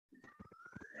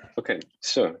Okay,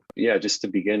 so yeah, just to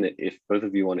begin, if both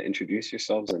of you want to introduce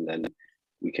yourselves, and then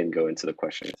we can go into the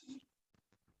questions.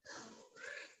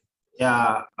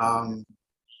 Yeah,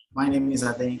 my name is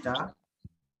Adenka.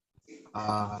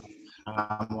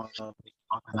 I'm one of the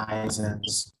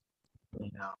organizers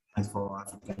for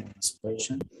African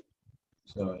Emancipation.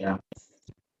 So yeah.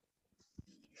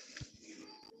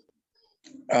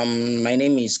 My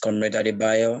name is Comrade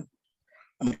Adebayo.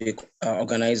 I'm the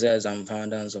organizers and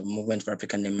founders of Movement for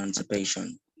African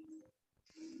Emancipation.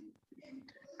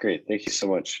 Great, thank you so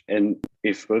much. And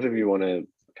if both of you want to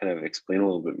kind of explain a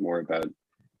little bit more about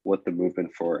what the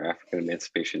Movement for African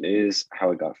Emancipation is,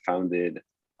 how it got founded,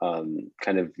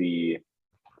 kind of the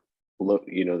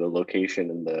location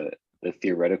and the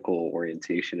theoretical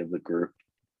orientation of the group,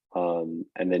 and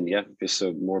then yeah, just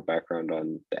some more background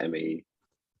on the MAE.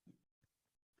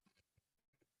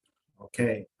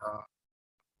 Okay.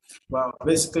 Well,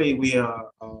 basically, we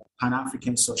are a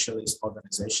Pan-African socialist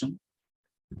organization,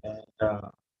 and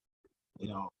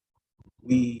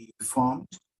we formed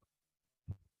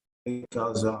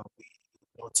because we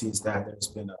noticed that there's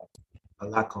been a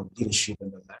lack of leadership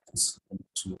in the left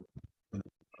to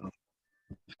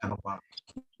help our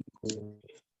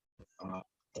people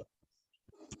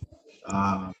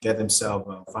get themselves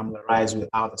familiarized with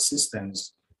how the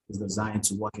systems is designed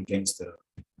to work against the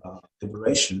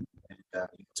liberation, and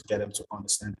to get them to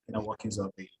understand the inner workings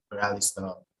of the imperialist,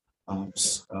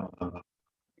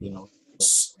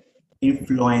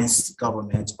 influenced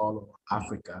governments all over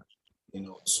Africa,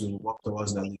 to work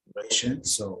towards the liberation.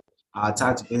 So our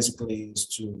task basically is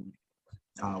to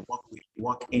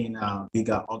work in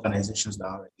bigger organizations that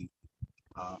are already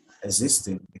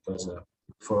existing, because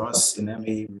for us in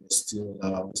MAE, we're still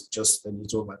just a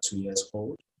little over 2 years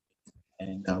old,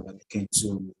 and we're looking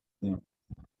to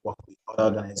work with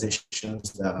other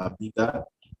organizations that are bigger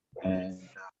and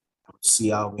see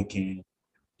how we can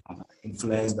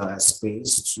influence that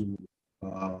space to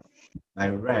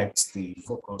direct the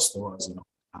focus towards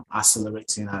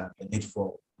accelerating the need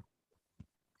for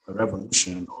a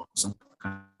revolution or some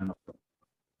kind of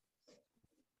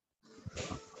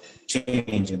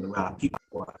change in the way our people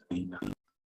are being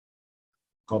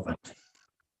governed.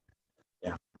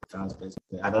 Yeah, that's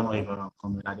basically. I don't know if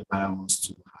Comrade Adebayo wants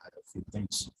to add a few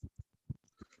things.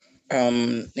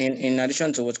 In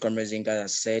addition to what Comrade Zinga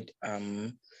has said,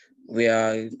 we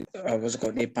are what's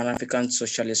called a Pan-African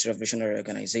Socialist Revolutionary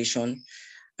Organization,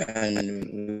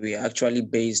 and we are actually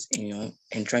based, in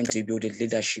trying to build a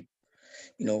leadership,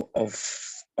 of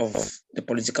the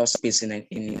political space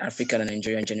in Africa and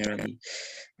Nigeria generally.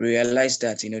 We realize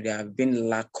that there have been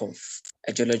lack of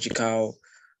ideological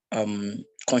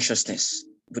consciousness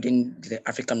within the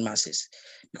African masses,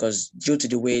 because due to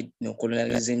the way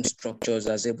colonialism structures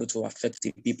is able to affect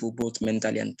the people both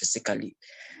mentally and physically,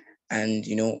 and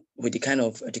with the kind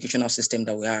of educational system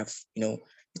that we have, it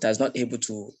has not able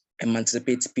to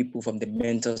emancipate people from the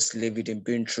mental slavery they've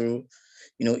been through,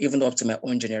 even up to my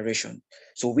own generation.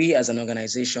 So we as an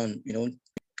organization,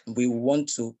 we want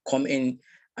to come in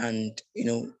and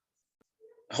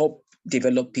help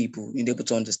develop people in able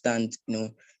to understand,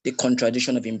 the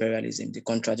contradiction of imperialism, the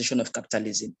contradiction of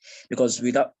capitalism, because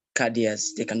without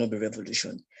cadres, there cannot be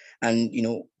revolution. And,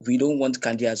 we don't want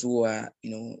cadres who are,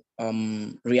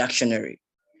 reactionary.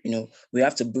 We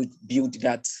have to build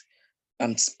that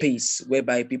space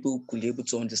whereby people could be able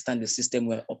to understand the system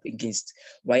we're up against,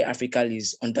 why Africa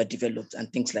is underdeveloped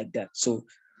and things like that. So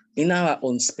in our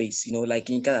own space, like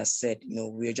Inka has said,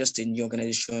 we're just a new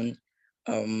organization,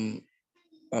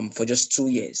 for just 2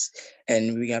 years,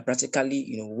 and we are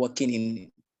practically working in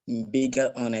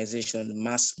bigger organization,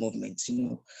 mass movements,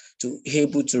 to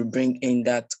able to bring in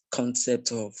that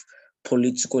concept of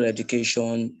political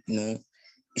education,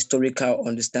 historical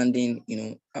understanding,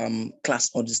 class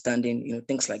understanding,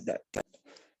 things like that.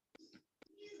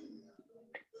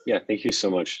 Yeah, thank you so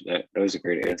much. That was a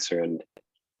great answer, and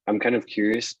I'm kind of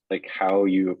curious, like how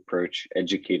you approach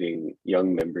educating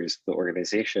young members of the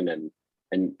organization and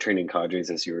training cadres,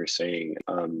 as you were saying.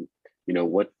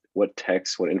 What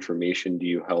texts, what information do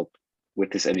you help with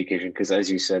this education? Because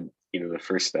as you said, the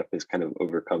first step is kind of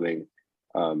overcoming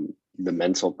the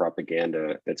mental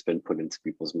propaganda that's been put into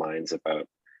people's minds about,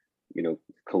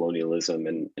 colonialism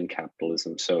and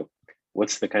capitalism. So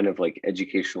what's the kind of like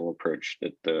educational approach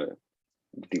that the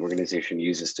organization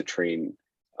uses to train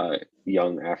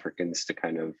young Africans to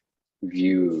kind of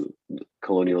view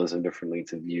colonialism differently,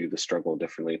 to view the struggle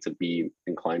differently, to be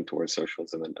inclined towards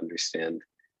socialism and understand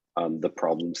the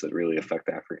problems that really affect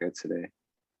Africa today?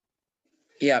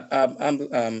 Yeah,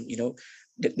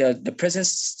 the present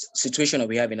situation that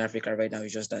we have in Africa right now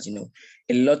is just that,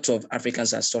 a lot of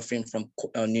Africans are suffering from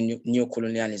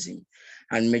neo-colonialism,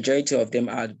 and majority of them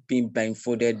are being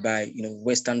blindfolded by,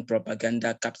 Western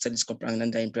propaganda, capitalist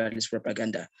propaganda, imperialist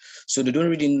propaganda. So they don't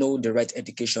really know the right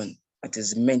education that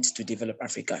is meant to develop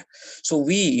Africa. So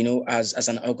we, as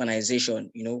an organization,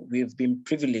 we've been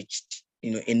privileged,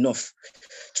 enough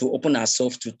to open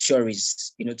ourselves to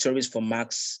theories, theories for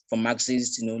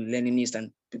Marxists, Leninists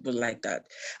and people like that.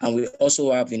 And we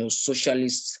also have,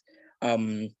 socialist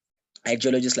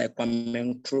ideologies like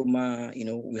Kwame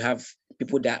Nkrumah, we have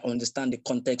people that understand the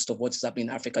context of what is happening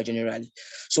in Africa generally.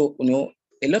 So,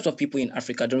 a lot of people in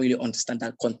Africa don't really understand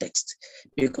that context,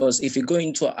 because if you go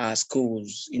into our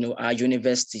schools, our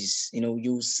universities,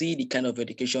 you see the kind of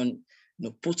education,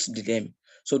 put to them.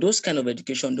 So those kind of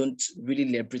education don't really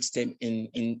liberate them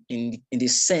in the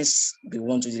sense we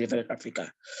want to develop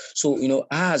Africa. So,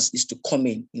 ours is to come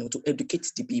in, to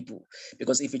educate the people.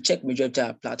 Because if you check majority of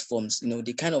our platforms,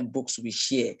 the kind of books we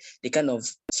share, the kind of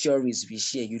theories we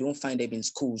share, you don't find them in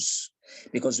schools,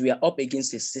 because we are up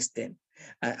against a system.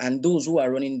 And those who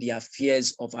are running the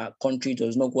affairs of our country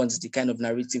does not want the kind of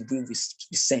narrative we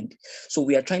send. So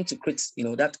we are trying to create,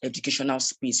 that educational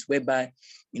space whereby,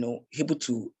 able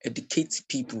to educate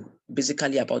people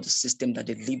basically about the system that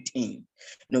they lived in.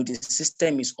 The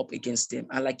system is up against them.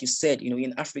 And like you said,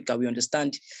 in Africa, we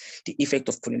understand the effect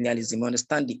of colonialism, we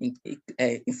understand the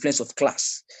influence of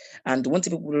class. And one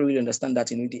thing people don't really understand that,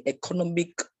 the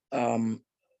economic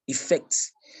effect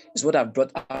is what have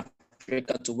brought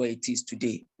Africa to where it is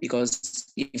today.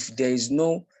 Because if there is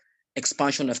no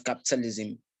expansion of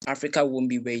capitalism, Africa won't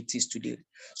be where it is today.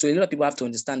 So a lot of people have to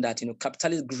understand that,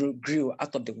 capitalism grew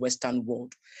out of the Western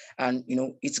world. And,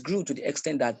 it grew to the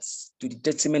extent that to the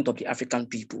detriment of the African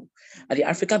people. And the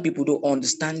African people don't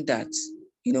understand that,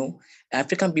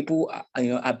 African people,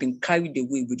 have been carried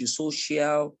away with the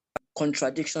social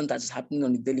contradiction that's happening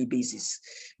on a daily basis.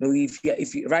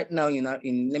 If you right now, in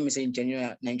let me say in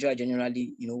Nigeria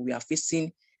generally, we are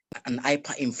facing an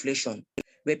hyperinflation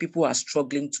where people are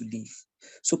struggling to live.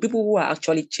 So people who are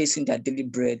actually chasing their daily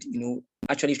bread,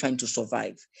 actually trying to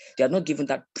survive, they are not given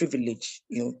that privilege,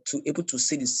 to able to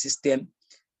see the system,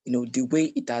 the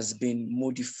way it has been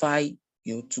modified,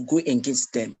 to go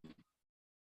against them.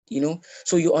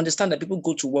 So you understand that people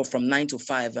go to work from 9 to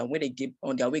 5, and when they get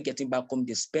on their way getting back home,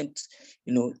 they spend,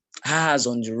 hours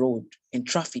on the road in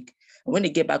traffic. And when they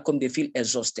get back home, they feel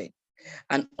exhausted.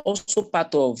 And also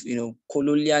part of,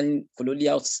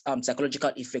 colonial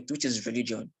psychological effect, which is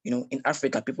religion. In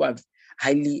Africa, people are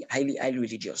highly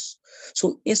religious.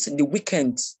 So instead the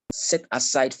weekends set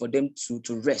aside for them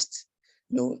to rest,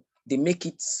 they make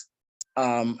it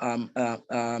a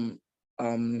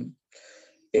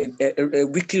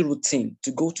weekly routine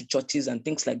to go to churches and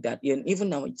things like that. And even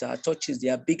now at our churches,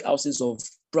 there are big houses of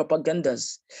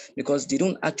propagandas, because they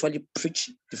don't actually preach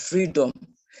the freedom.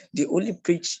 They only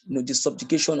preach, the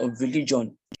subjugation of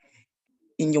religion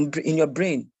in your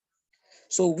brain.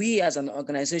 So we as an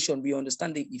organization, we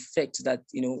understand the effect that,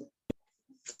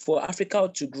 for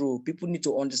Africa to grow, people need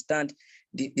to understand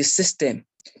the system.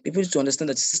 People need to understand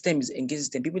that the system is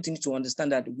against them. People need to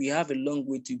understand that we have a long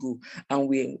way to go. And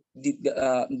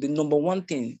the number one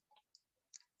thing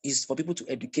is for people to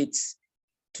educate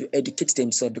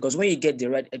themselves, because when you get the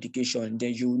right education,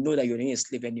 then you know that you're not a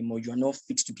slave anymore. You are not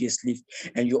fit to be a slave,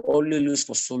 and you always look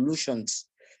for solutions,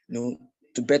 to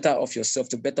better off yourself,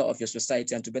 to better off your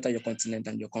society, and to better your continent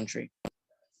and your country.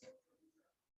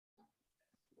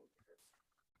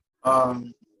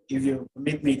 If you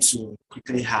permit me to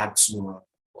quickly add to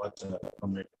what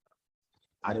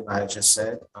Adiba just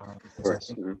said,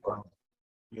 because I think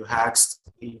you asked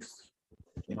if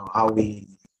how we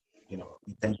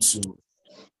intend to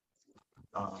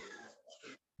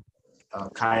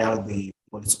carry out the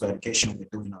political education we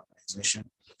do in our organization.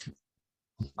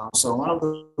 So one of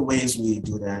the ways we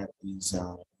do that is we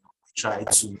try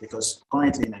to, because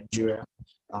currently in Nigeria,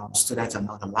 students are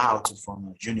not allowed to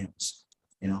form unions,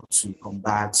 to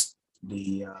combat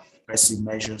the oppressive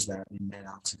measures that are being made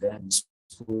out to them in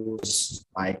schools,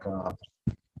 like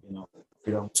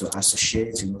freedom to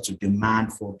associate, to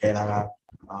demand for better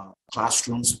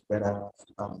classrooms, better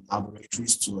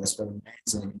laboratories to experiment,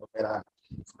 and better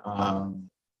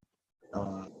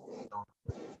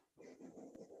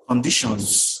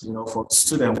conditions, for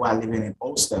students who are living in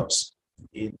hostels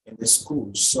in the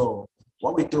schools. So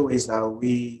what we do is that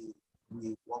we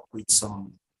work with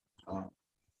some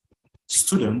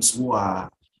students who are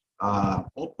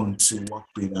open to work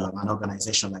with an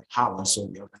organization like ours. So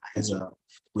we organize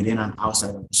within and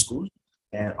outside of the school.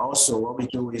 And also what we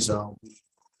do is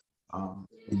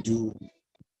we do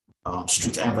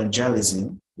street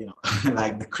evangelism,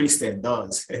 like the Christian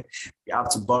does. You have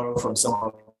to borrow from some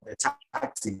of the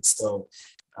tactics. So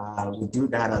we do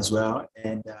that as well.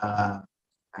 And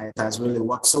it has really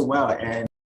worked so well. And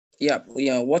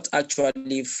what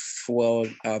actually fueled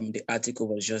the article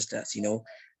was just that,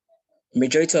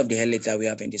 majority of the elite that we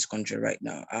have in this country right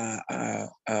now are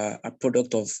a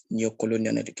product of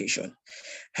neo-colonial education.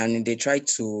 And they try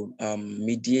to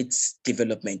mediate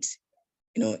development,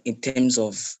 in terms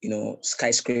of,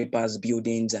 skyscrapers,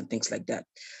 buildings, and things like that.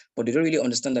 But they don't really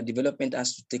understand that development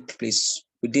has to take place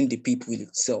within the people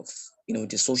itself,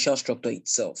 the social structure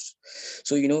itself.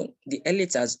 So, the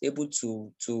elite is able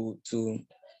to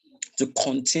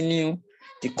continue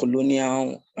the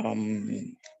colonial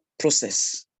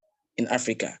process in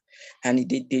Africa. And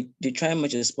they try as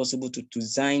much as possible to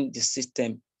design the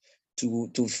system to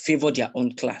favor their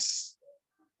own class,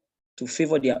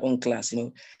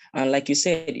 And like you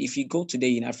said, if you go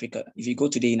today in Africa,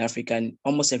 and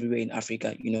almost everywhere in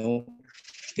Africa,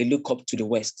 they look up to the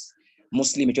West.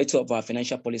 Mostly, majority of our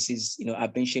financial policies, are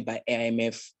being shaped by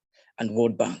IMF and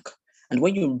World Bank. And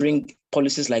when you bring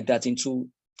policies like that into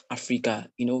Africa,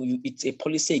 it's a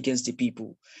policy against the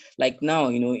people. Like now,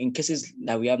 in cases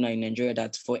that we have now in Nigeria,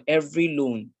 that for every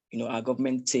loan, our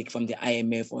government take from the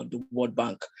IMF or the World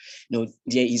Bank, there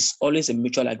is always a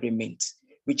mutual agreement,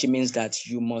 which means that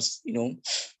you must, you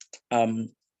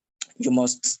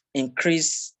must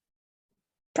increase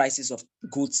prices of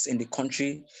goods in the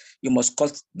country. You must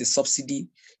cut the subsidy.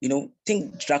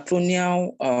 Think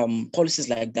draconian policies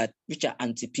like that, which are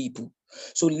anti-people.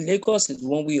 So Lagos, in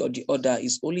one way or the other,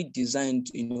 is only designed,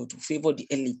 to favor the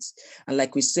elites. And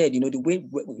like we said, the way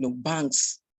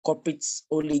banks, corporates,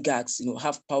 oligarchs,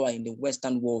 have power in the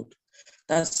Western world,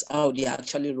 that's how they are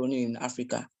actually running in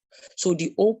Africa. So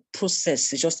the whole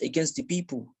process is just against the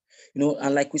people,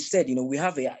 and like we said, we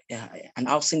have an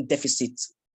housing deficit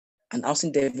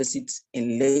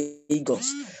in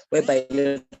Lagos, whereby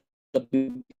the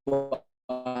people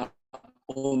are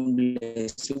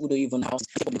homeless, people don't even house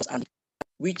people, and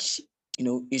which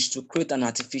is to create an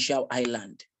artificial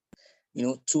island.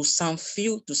 To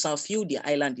Sanfield, the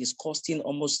island is costing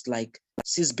almost like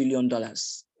 $6 billion.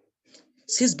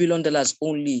 $6 billion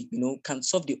only, can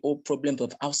solve the whole problem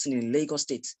of housing in Lagos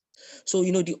State. So,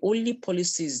 the only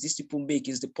policies these people make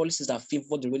is the policies that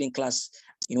favor the ruling class,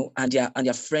 and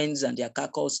their friends and their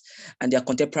caucus and their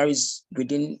contemporaries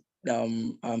within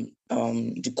the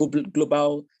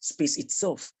global space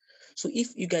itself. So if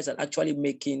you guys are actually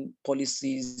making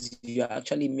policies, you are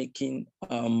actually making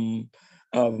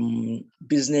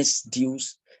business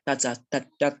deals that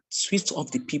switch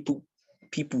off the people,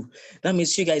 that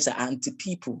means you guys are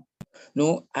anti-people.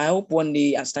 I hope one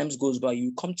day, as times goes by,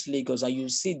 you come to Lagos and you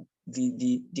see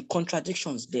the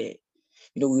contradictions there.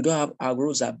 We don't have, our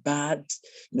roads are bad.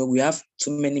 We have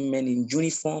too many men in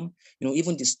uniform.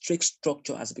 Even the strict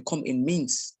structure has become a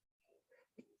means,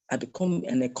 become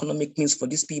an economic means for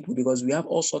these people, because we have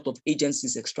all sorts of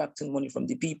agencies extracting money from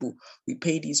the people. We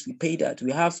pay this, we pay that.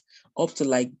 We have up to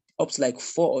like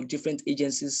 4 different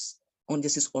agencies on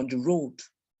the road,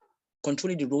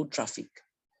 controlling the road traffic,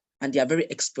 and they are very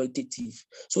exploitative.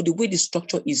 So the way the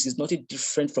structure is not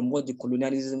different from what the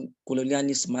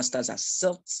colonialist masters have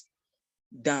set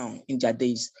down in their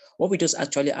days. What we just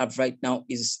actually have right now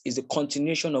is a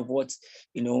continuation of what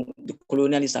the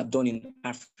colonialists have done in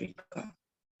Africa.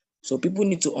 So people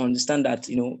need to understand that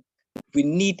we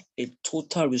need a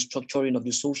total restructuring of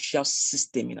the social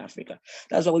system in Africa.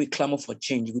 That's why we clamor for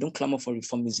change. We don't clamor for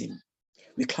reformism.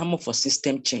 We clamor for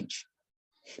system change,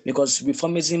 because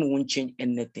reformism won't change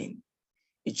anything.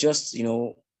 It just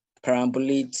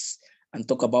perambulates and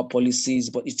talk about policies,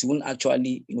 but it won't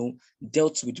actually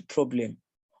dealt with the problem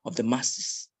of the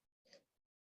masses.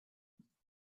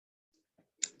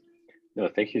 No,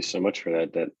 thank you so much for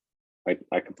that.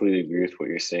 I completely agree with what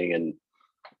you're saying, and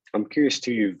I'm curious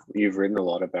too. You've written a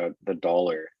lot about the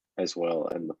dollar as well,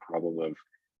 and the problem of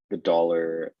the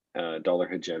dollar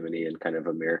hegemony and kind of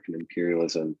American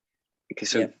imperialism. Okay,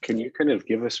 so Can you kind of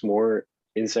give us more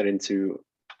insight into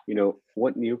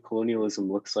what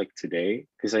neo-colonialism looks like today?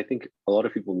 Because I think a lot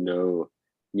of people know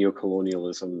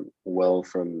neo-colonialism well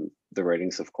from the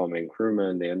writings of Kwame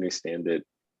Nkrumah, and they understand it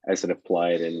as it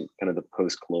applied in kind of the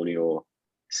post-colonial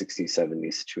 60s,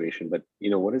 70s situation. But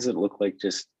what does it look like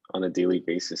just on a daily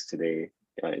basis today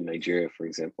in Nigeria, for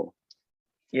example?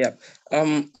 We're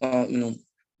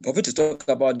going to talk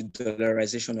about the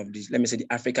dollarization of this, let me say, the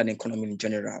African economy in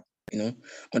general.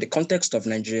 On the context of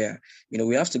Nigeria,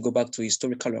 we have to go back to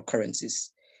historical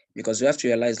occurrences, because we have to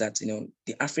realize that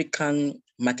the African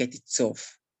market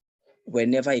itself were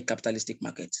never a capitalistic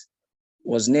market.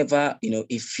 was never,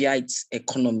 a fiat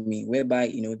economy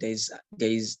whereby,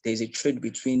 there's a trade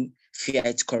between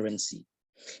fiat currency.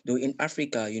 Though in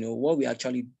Africa, what we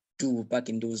actually do back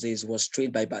in those days was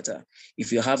trade by barter.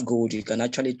 If you have gold, you can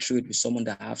actually trade with someone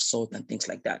that have salt and things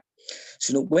like that.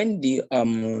 So when the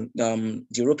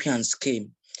Europeans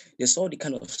came, they saw the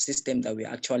kind of system that we're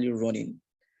actually running,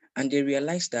 and they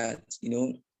realized that,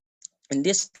 in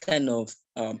this kind of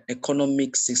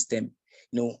economic system,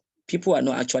 people are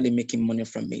not actually making money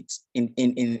from it in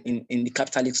the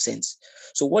capitalist sense.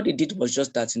 So what they did was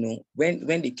just that,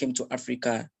 when they came to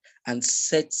Africa and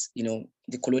set,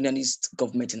 the colonialist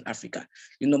government in Africa,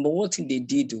 the number one thing they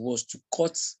did was to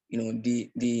cut,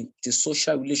 the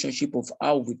social relationship of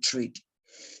how we trade,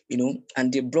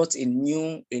 and they brought a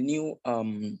new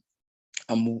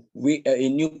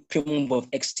payment of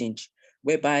exchange,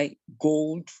 whereby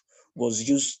gold was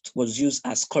used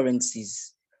as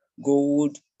currencies,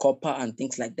 gold, copper, and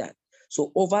things like that.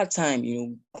 So over time,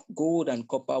 gold and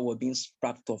copper were being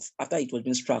scrapped off. After it was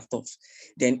being scrapped off,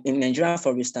 then in Nigeria,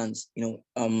 for instance,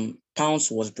 pounds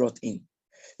was brought in.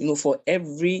 For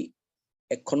every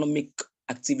economic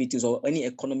activities or any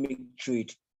economic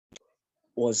trade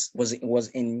was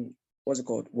in,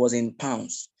 was in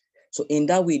pounds. So in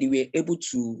that way, they were able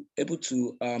to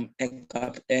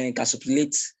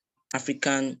encapsulate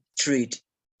African trade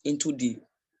into the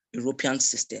European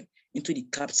system, into the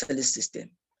capitalist system.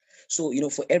 So,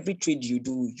 for every trade you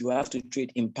do, you have to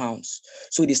trade in pounds.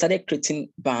 So they started creating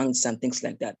banks and things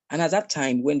like that. And at that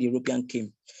time, when the European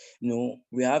came,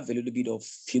 we have a little bit of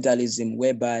feudalism,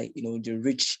 whereby, the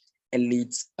rich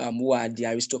elite, who are the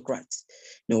aristocrats,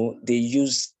 they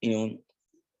use,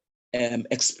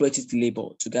 exploited labor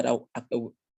to get out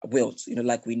wealth,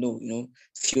 like we know,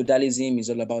 feudalism is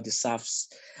all about the serfs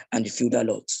and the feudal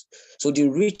lords. So the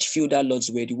rich feudal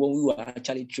lords were the one who were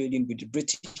actually trading with the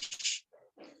British.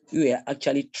 We were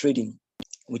actually trading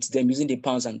with them using the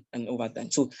pounds and over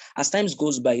time. So as times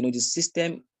goes by, the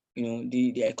system,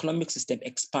 the economic system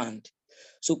expand.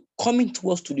 So coming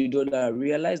towards to the dollar,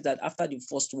 realize that after the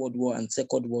First World War and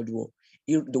Second World War,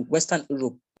 the Western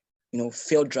Europe,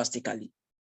 fell drastically.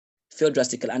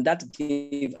 And that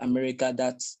gave America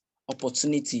that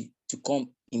opportunity to come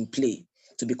in play,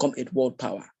 to become a world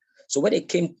power. So when they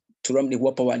came to run the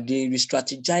world power, they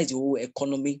re-strategized the whole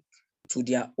economy to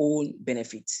their own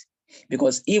benefit.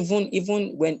 Because even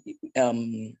when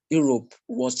Europe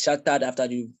was shattered after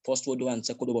the First World War and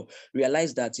Second World War,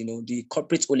 realized that the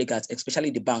corporate oligarchs,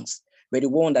 especially the banks, were the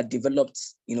one that developed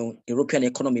European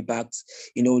economy back,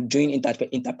 doing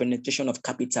interpenetration of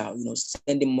capital,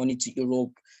 sending money to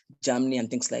Europe, Germany, and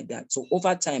things like that. So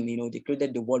over time, they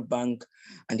created the World Bank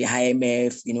and the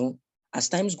IMF. As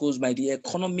times goes by, the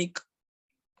economic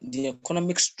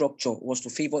structure was to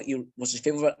favor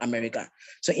America.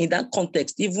 So in that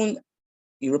context, even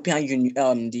European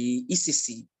Union, the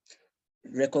ECC,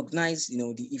 recognized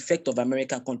the effect of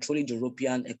America controlling the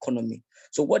European economy.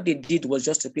 So what they did was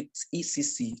just to put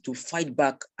ECC to fight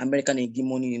back American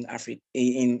hegemony in Africa,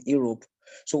 in Europe.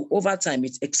 So over time,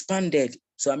 it's expanded.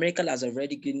 So America has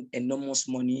already gained enormous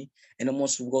money,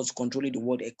 enormous wealth controlling the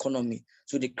world economy.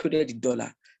 So they created the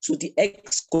dollar. So the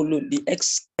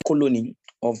ex-colony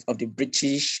of the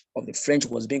British, of the French,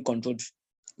 was being controlled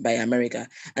by America.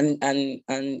 And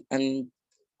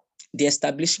the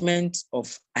establishment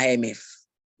of IMF,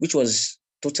 which was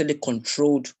totally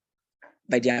controlled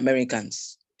by the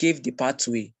Americans, gave the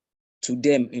pathway to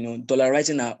them,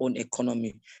 dollarizing our own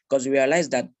economy. Because we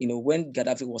realized that, when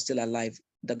Gaddafi was still alive,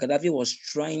 that Gaddafi was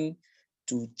trying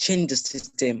to change the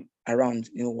system around,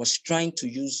 was trying to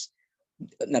use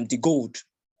the gold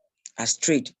as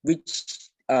trade, which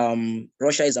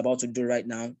Russia is about to do right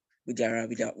now with their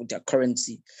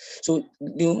currency. So,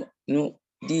 the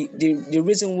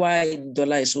reason why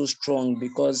dollar is so strong,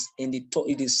 because in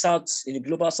the South, in the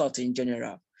global South in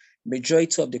general,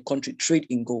 majority of the country trade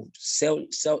in gold, sell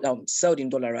in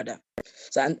dollar rather.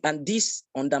 So and this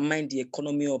undermined the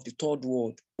economy of the third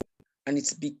world, and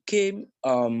it became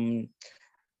a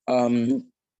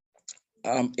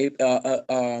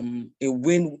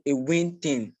win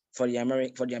thing for the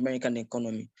American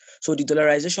economy. So the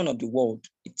dollarization of the world,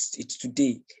 it's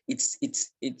today, it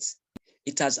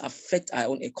has affected our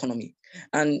own economy.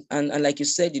 And like you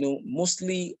said,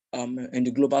 mostly in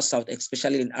the global South,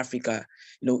 especially in Africa,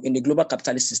 in the global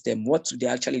capitalist system, what they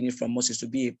actually need from us is to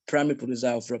be a primary producer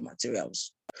of raw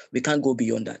materials. We can't go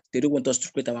beyond that. They don't want us to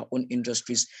create our own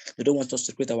industries. They don't want us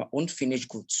to create our own finished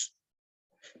goods.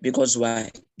 Because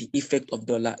why? The effect of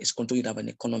dollar is controlling our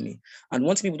economy. And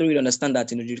once people don't really understand that,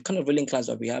 the kind of ruling class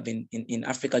that we have in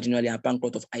Africa generally are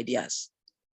bankrupt of ideas.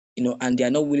 and they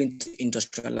are not willing to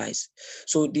industrialize.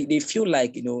 So they feel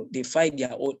like, they find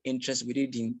their own interest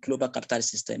within the global capitalist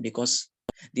system because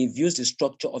they've used the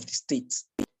structure of the state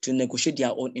to negotiate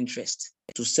their own interest,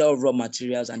 to sell raw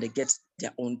materials, and they get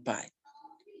their own pie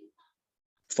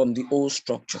from the old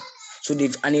structure. So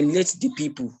they've annihilated the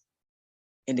people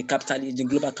in the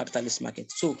global capitalist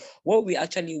market. So what we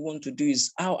actually want to do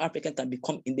is how Africa can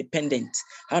become independent,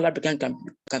 how Africa can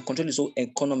control its own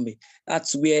economy.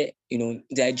 That's where,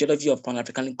 the ideology of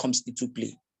Pan-Africanism comes into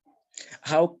play.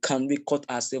 How can we cut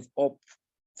ourselves up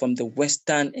from the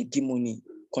Western hegemony,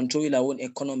 controlling our own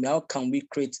economy? How can we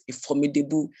create a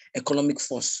formidable economic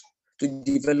force to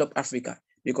develop Africa?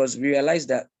 Because we realize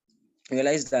that I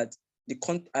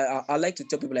like to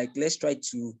tell people, like, let's try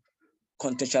to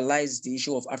contextualize the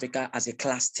issue of Africa as a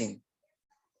class thing.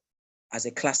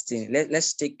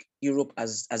 Let's take Europe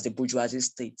as the bourgeoisie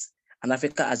state and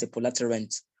Africa as a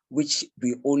proletariat, which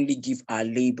we only give our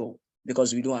labor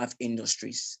because we don't have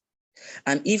industries.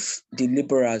 And if the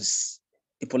liberals,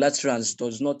 the proletarians,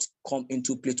 does not come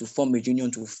into play to form a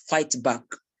union to fight back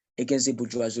against the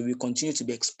bourgeoisie, we continue to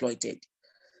be exploited.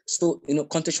 So,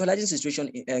 contextualizing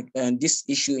situation and this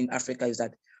issue in Africa is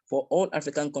that for all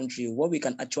African countries, what we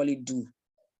can actually do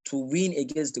to win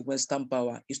against the Western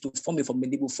power is to form a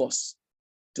formidable force,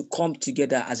 to come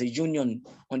together as a union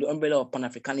on the umbrella of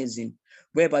Pan-Africanism,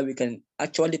 whereby we can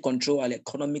actually control our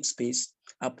economic space,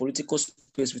 our political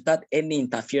space, without any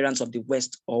interference of the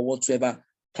West or whatsoever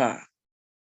power.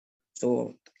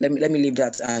 So let me leave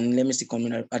that, and let me see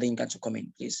Communal adding that to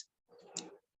comment, please.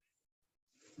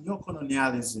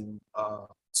 Neo-colonialism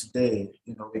today,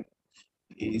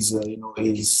 it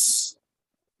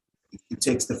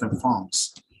takes different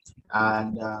forms,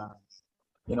 and our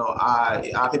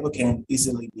people can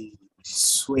easily be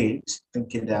swayed,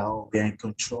 thinking that they're in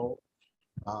control.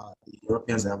 The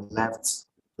Europeans have left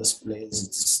this place;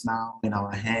 it's now in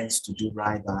our hands to do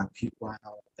right by our people and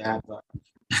all of that. But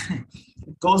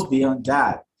it goes beyond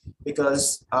that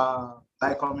because,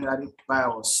 like Communal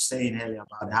was saying earlier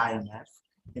about the IMF.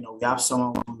 We have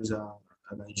someone who's a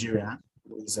Nigerian,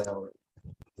 who is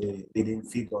they didn't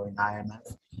figure in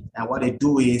IMF, and what they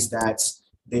do is that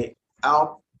they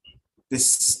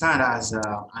stand as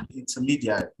an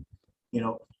intermediary,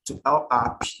 to help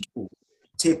our people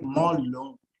take more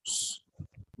loans,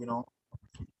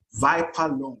 viper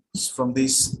loans from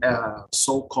these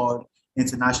so-called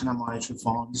international monetary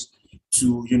funds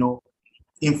to,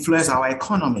 influence our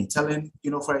economy, telling,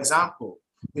 for example,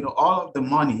 all of the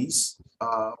monies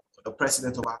the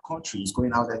president of our country is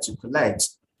going out there to collect,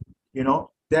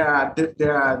 there are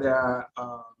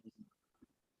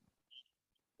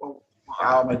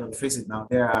how am I going to face it now?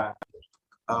 There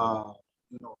are,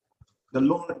 the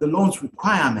loans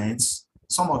requirements.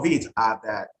 Some of it are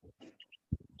that,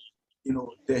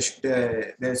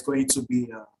 there's going to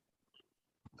be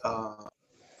a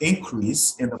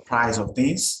increase in the price of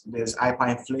things. There's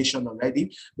hyperinflation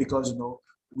already because,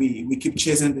 we keep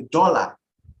chasing the dollar.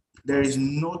 There is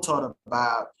no thought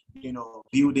about,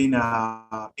 building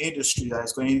an industry that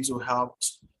is going to help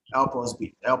us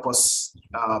be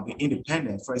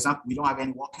independent. For example, we don't have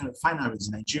any working refineries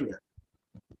in Nigeria.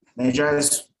 Nigeria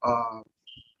is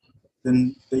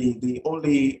the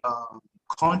only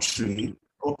country,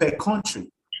 OPEC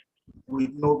country,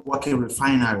 with no working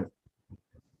refinery.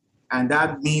 And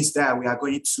that means that we are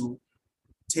going to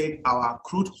take our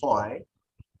crude oil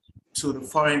to the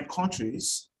foreign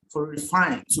countries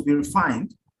to be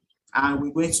refined, and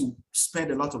we're going to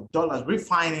spend a lot of dollars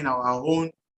refining our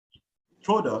own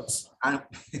products. And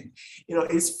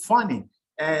it's funny,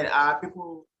 and our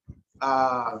people,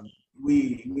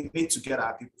 we need to get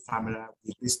our people familiar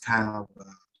with this kind of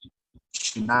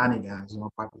shenanigans,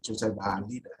 perpetrated by our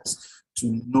leaders, to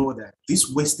know that these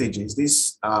wastages,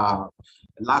 this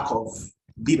lack of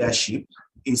leadership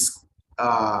it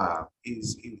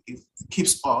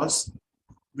keeps us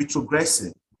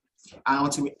retrogressing. And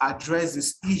until we address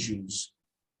these issues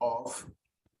of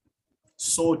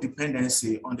sole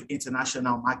dependency on the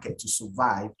international market to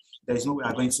survive, there is no way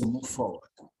we're going to move forward.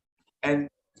 And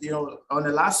on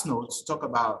the last note, to talk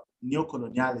about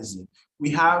neo-colonialism,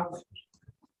 we have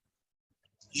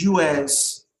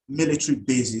US military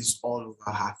bases all over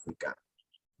Africa,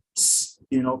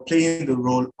 playing the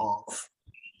role of,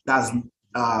 that's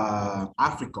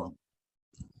African,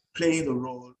 playing the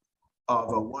role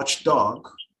of a watchdog,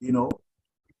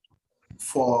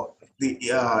 for the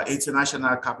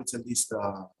international capitalist,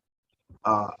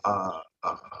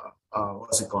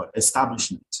 what's it called,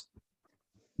 establishment,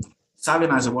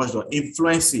 serving as a watchdog,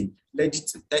 influencing,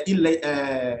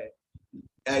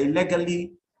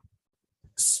 illegally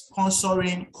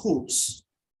sponsoring coups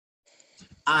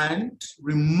and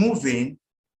removing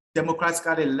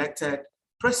democratically elected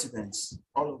presidents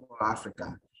all over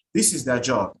Africa. This is their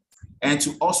job. And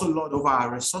to also lord over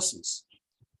our resources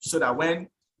so that when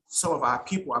some of our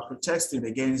people are protesting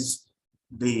against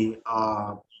the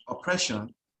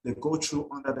oppression, they go through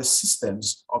under the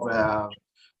systems of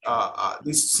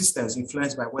these systems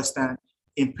influenced by Western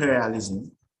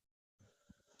imperialism.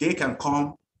 They can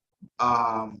come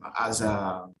as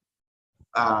a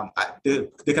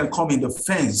they can come in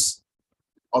defense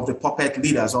of the puppet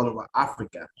leaders all over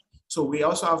Africa. So we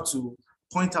also have to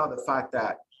point out the fact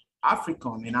that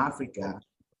AFRICOM in Africa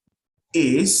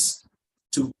is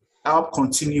to help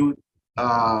continue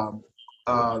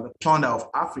the plunder of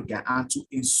Africa and to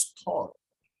install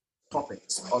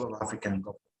puppets all over African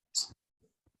governments,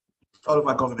 all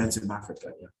over governments in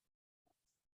Africa. Yeah.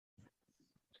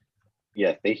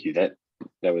 Yeah, thank you. That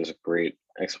was a great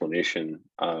explanation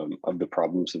of the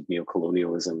problems of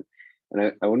neo-colonialism.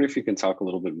 And I wonder if you can talk a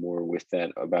little bit more with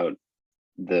that about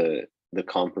the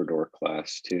comprador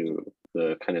class to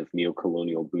the kind of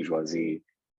neo-colonial bourgeoisie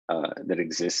that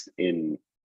exists in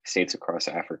states across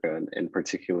Africa, and in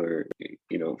particular,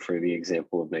 you know, for the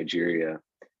example of Nigeria,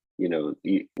 you know,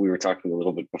 we were talking a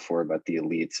little bit before about the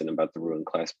elites and about the ruling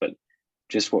class, but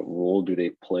just what role do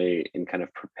they play in kind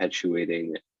of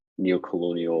perpetuating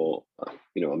neo-colonial,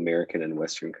 you know, American and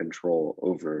Western control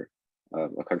over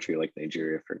a country like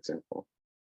Nigeria, for example?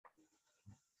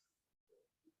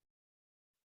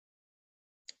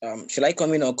 Should I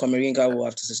come in, or Komeringa will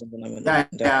have to say something?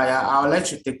 Yeah. I'll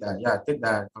let you take that. Yeah, take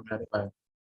that.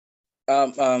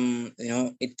 You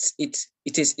know, it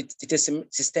is a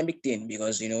systemic thing,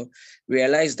 because, you know,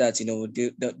 realize that, you know,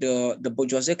 the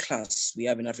bourgeoisie class we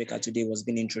have in Africa today was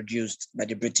being introduced by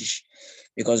the British,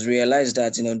 because realize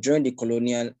that, you know, during the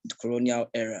colonial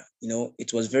era, you know,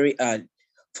 it was very hard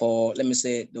for, let me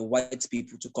say, the white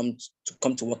people to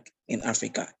come to work in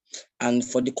Africa, and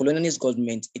for the colonialist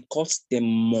government, it cost them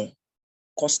more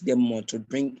to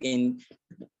bring in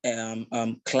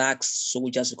clerks,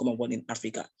 soldiers to come and work in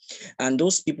Africa. And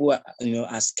those people are, you know,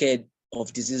 are scared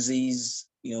of diseases,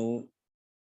 you know,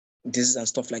 diseases and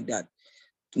stuff like that.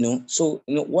 You know, so,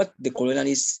 you know, what the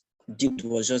colonialists did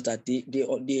was just that they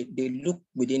look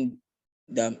within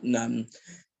the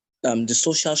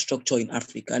social structure in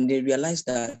Africa, and they realized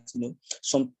that, you know,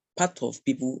 some part of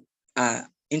people are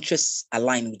interests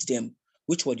aligned with them,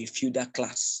 which were the feudal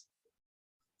class,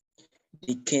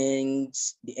 the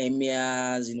kings, the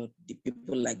emirs, you know, the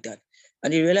people like that.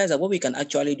 And they realized that what we can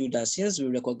actually do, that since we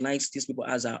recognize these people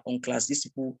as our own class, these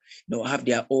people, you know, have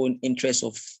their own interests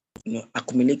of, you know,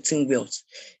 accumulating wealth,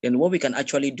 then what we can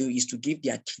actually do is to give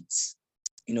their kids,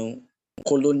 you know,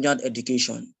 colonial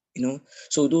education. You know,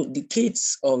 so the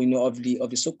kids of, you know, of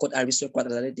the so-called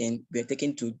aristocrats then were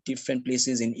taken to different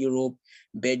places in Europe,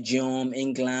 Belgium,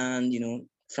 England, you know,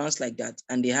 France, like that,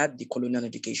 and they had the colonial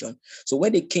education. So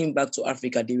when they came back to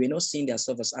Africa, they were not seeing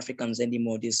themselves as Africans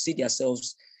anymore. They see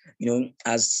themselves, you know,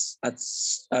 as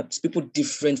people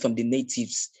different from the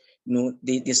natives. You know,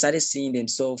 they started seeing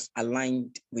themselves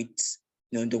aligned with,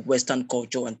 you know, the Western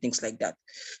culture and things like that.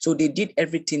 So they did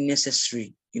everything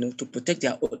necessary, you know, to protect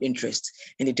their own interests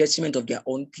in the detriment of their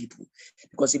own people.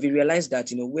 Because if you realize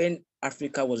that, you know, when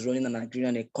Africa was running an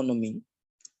agrarian economy,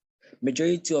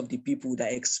 majority of the people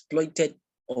that exploited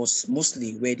us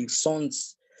mostly were the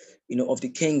sons, you know, of the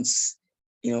kings,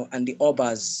 you know, and the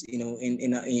obas, you know,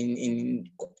 in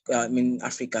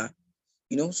Africa,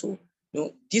 you know. So, you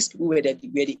know, these people were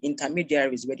the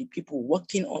intermediaries, were the people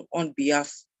working on behalf,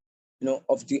 you know,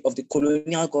 of the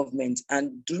colonial government.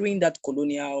 And during that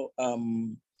colonial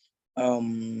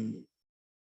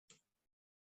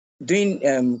during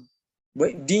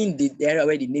the era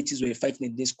where the natives were fighting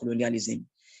against colonialism,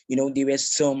 you know, there were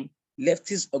some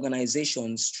leftist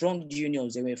organizations, strong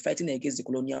unions, they were fighting against the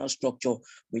colonial structure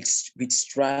with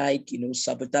strike, you know,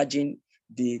 sabotaging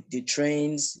the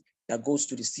trains that goes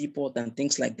to the seaport and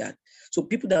things like that. So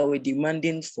people that were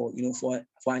demanding for, you know, for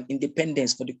an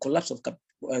independence, for the collapse of the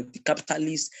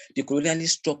capitalist, the colonialist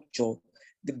structure,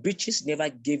 the British never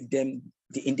gave them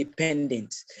the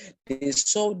independence. They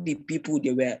saw the people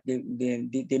they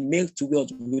made to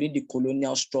wealth within the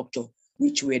colonial structure,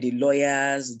 which were the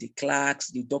lawyers, the clerks,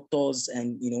 the doctors,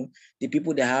 and, you know, the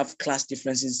people that have class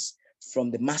differences from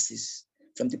the masses,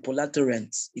 from the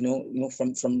proletarians, you know,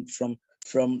 from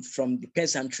the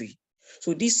peasantry.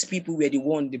 So these people were the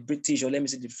one, the British, or let me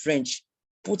say the French,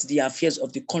 put the affairs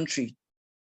of the country,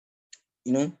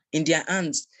 you know, in their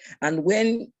hands. And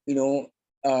when, you know,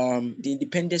 the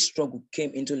independence struggle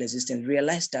came into existence,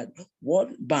 realized that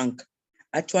World Bank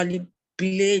actually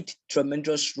played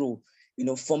tremendous role, you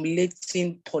know,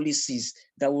 formulating policies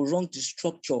that will run the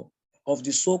structure of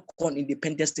the so-called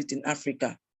independent state in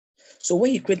Africa. So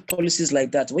when you create policies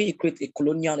like that, when you create a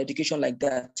colonial education like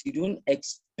that, you don't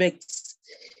expect,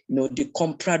 the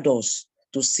compradors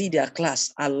to see their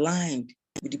class aligned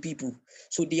with the people.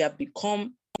 So they have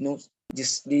become,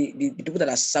 the people that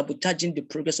are sabotaging the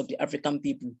progress of the African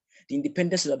people, the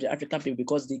independence of the African people,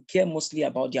 because they care mostly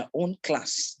about their own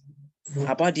class,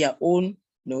 about their own,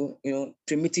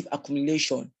 primitive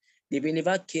accumulation. They will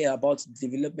never care about the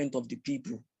development of the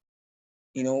people.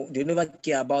 They never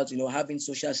care about, having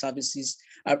social services,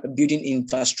 building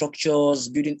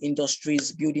infrastructures, building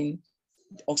industries, building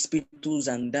hospitals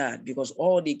and that, because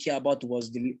all they care about was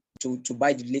to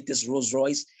buy the latest Rolls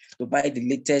Royce, to buy the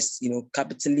latest,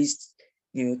 capitalist,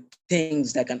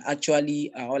 things that can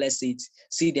actually,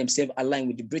 see themselves aligned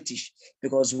with the British.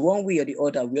 Because one way or the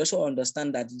other, we also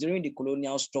understand that during the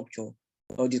colonial structure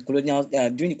or during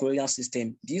the colonial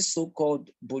system, this so-called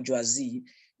bourgeoisie,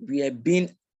 we have been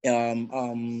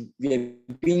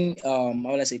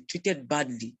treated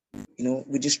badly,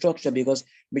 with the structure, because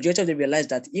majority of them realized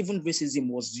that even racism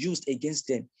was used against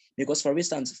them. Because, for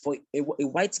instance, for a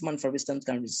white man, for instance,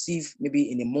 can receive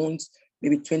maybe in a month,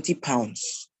 maybe 20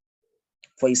 pounds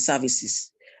for his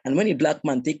services. And when a black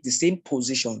man takes the same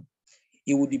position,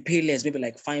 he would be paid less, maybe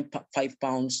like 5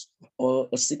 pounds or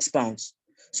 6 pounds.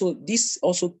 So this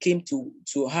also came to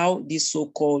how this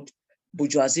so-called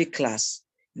bourgeoisie class,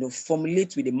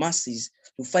 formulate with the masses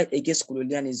to fight against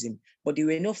colonialism, but they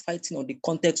were not fighting on the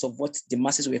context of what the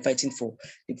masses were fighting for.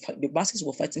 The masses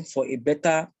were fighting for a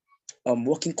better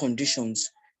working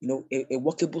conditions, a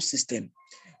workable system.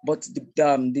 But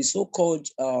the so-called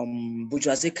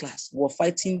bourgeoisie class were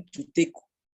fighting to take,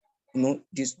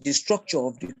 the structure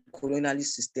of the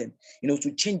colonialist system,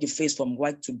 to change the face from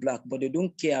white to black, but they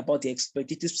don't care about the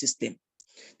exploitative system.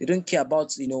 They don't care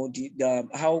about,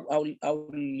 how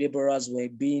laborers were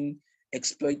being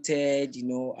exploited,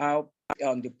 how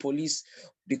the police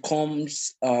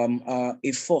becomes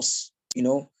a force,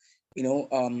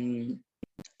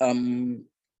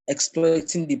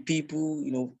 exploiting the people,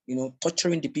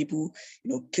 torturing the people,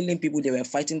 killing people. They were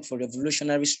fighting for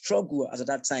revolutionary struggle at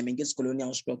that time against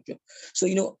colonial structure. So,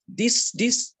 this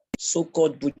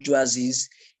so-called bourgeoisies,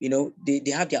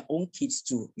 they have their own kids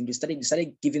too. They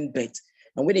started giving birth.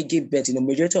 And when they give birth,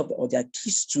 majority of their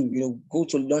kids too, go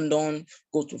to London,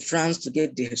 go to France to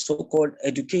get the so-called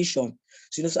education.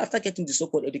 So after getting the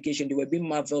so-called education, they were being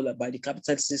marveled by the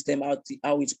capitalist system,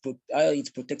 how it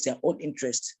protects their own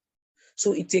interest.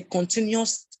 So it's a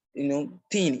continuous, thing.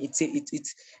 It's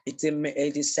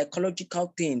a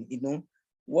psychological thing,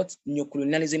 what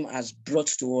neocolonialism has brought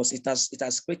to us. It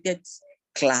has created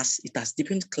class, it has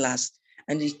deepened class,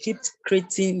 and it keeps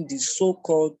creating the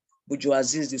so-called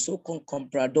bourgeoisies, the so-called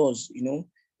compradors,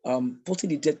 putting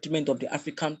the detriment of the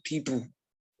African people,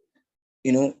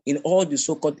 in all the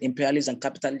so-called imperialist and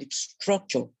capitalist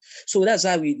structure. So that's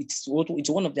why it's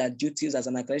one of their duties as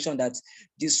an organization, that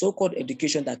the so-called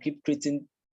education that keep creating,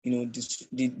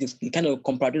 the kind of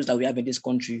compradors that we have in this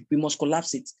country, we must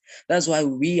collapse it. That's why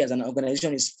we as an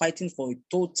organization is fighting for a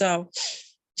total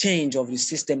change of the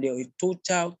system, a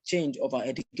total change of our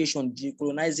education,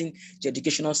 decolonizing the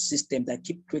educational system that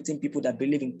keep creating people that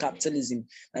believe in capitalism,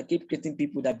 that keep creating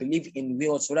people that believe in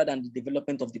wealth rather than the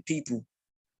development of the people.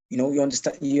 You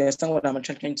understand what I'm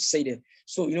trying to say there.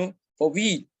 So, for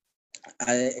we,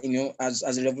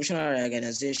 as a revolutionary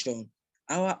organization,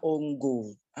 our own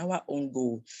goal,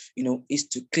 is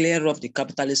to clear off the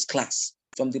capitalist class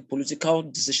from the political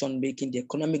decision-making, the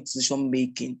economic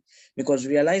decision-making, because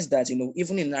we realize that,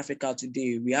 even in Africa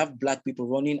today, we have Black people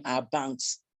running our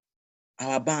banks,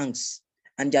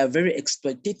 and they are very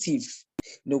exploitative.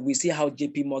 We see how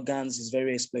JP Morgan's is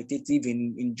very exploitative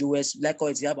in US.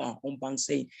 Likewise, we have our own bank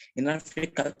say in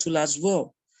Africa too as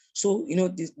well. So,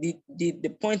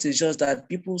 the point is just that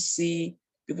people see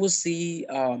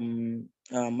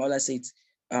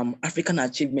African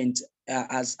achievement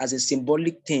as a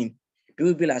symbolic thing.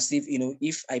 People feel as if,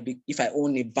 if I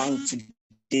own a bank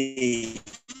today,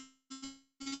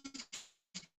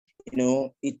 it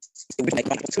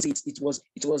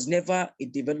was never a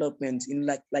development in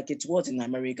like it was in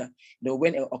America.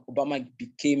 When Obama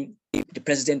became the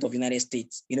president of the United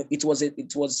States, it was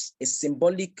a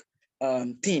symbolic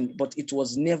thing, but it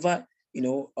was never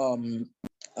a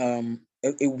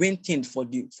win thing for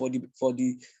the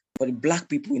Black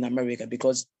people in America,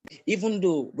 because even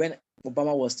though when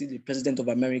Obama was still the president of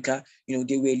America,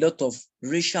 there were a lot of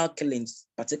racial killings,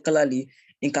 particularly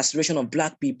incarceration of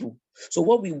Black people. So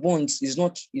what we want is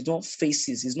not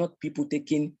faces, is not people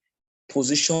taking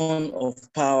position of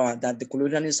power that the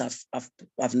colonialists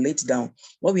have laid down.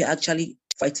 What we're actually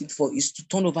fighting for is to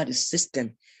turn over the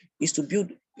system, is to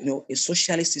build a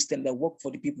socialist system that work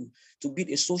for the people, to build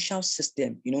a social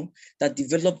system, that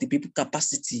develop the people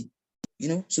capacity,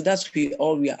 so that's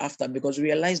all we are after, because we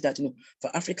realize that,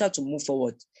 for Africa to move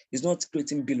forward, it's not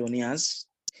creating billionaires,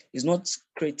 it's not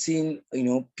creating,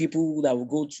 people that will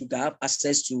go to, that have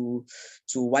access to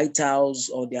White House,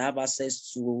 or they have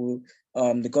access to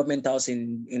the government house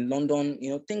in London,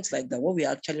 things like that. What we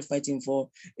are actually fighting for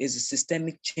is a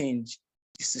systemic change,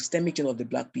 the systemic change of the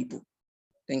Black people.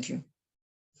 Thank you.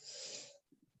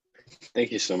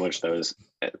 Thank you so much. That was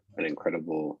an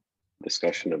incredible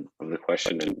discussion of the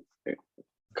question. And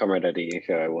Comrade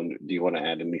Adeyinka, do you want to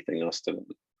add anything else to it?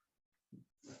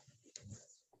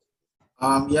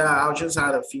 Yeah, I'll just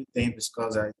add a few things,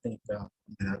 because I think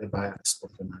everybody has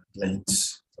spoken at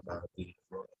length about the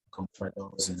role of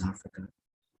confederates in Africa.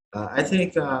 I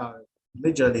think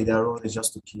majorly their role is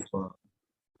just to keep,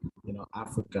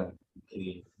 Africa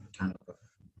a kind of,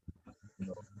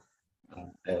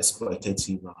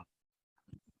 exploitative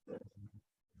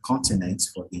continent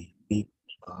for the big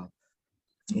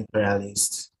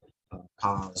imperialist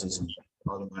powers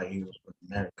all over Europe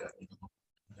and America,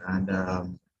 and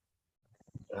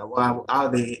how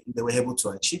they were able to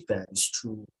achieve that is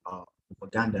through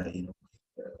propaganda,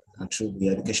 and through the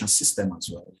education system as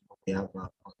well. We have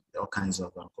all kinds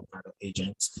of corporate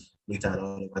agents with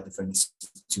all over different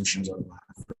institutions all over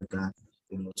Africa,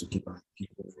 to keep our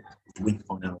people weak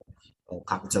on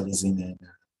capitalism and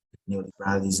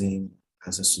neoliberalism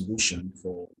as a solution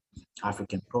for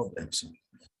African problems.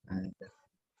 And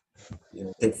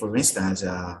take for instance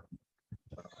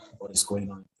what is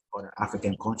going on in other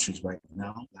African countries right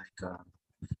now, like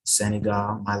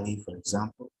Senegal, Mali, for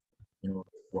example.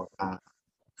 What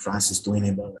France is doing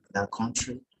in that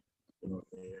country.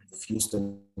 They refuse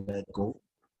to let go.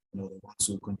 They want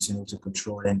to continue to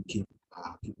control and keep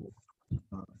people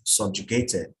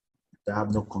subjugated. They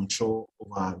have no control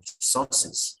over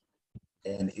resources,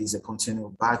 and it's a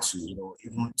continual battle.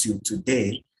 Even to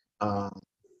today,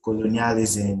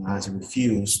 colonialism has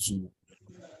refused to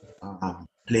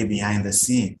play behind the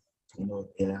scene.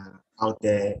 They are out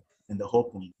there in the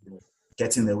open,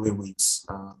 getting away with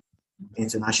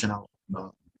international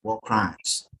war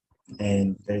crimes,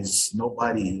 and there's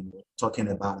nobody talking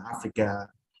about Africa,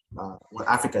 what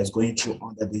Africa is going through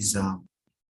under these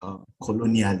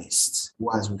colonialists who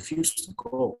has refused to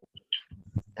go.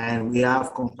 And we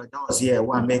have confederates here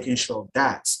who are making sure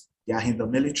that they are in the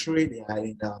military, they are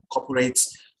in the corporate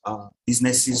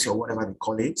businesses, or whatever they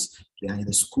call it. They are in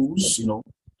the schools,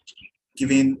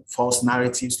 giving false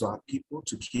narratives to our people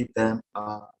to keep them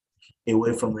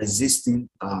away from resisting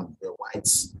the white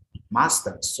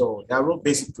masters. So their role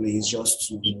basically is just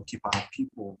to keep our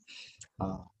people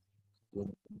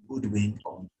goodwill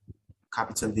on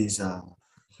capitalist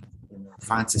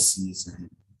fantasies, and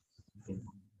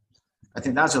I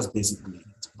think that's just basically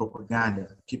it. Propaganda,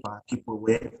 keep our people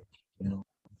away,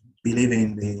 believe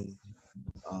in the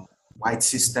white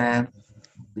system,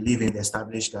 believe in the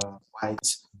established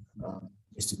white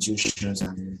institutions,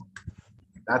 and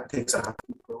that takes our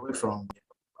people away from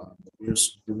the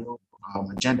real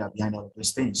agenda behind all of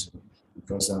these things.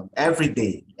 Because every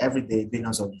day,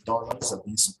 billions of dollars are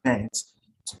being spent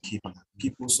to keep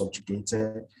people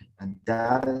subjugated, and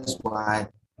that is why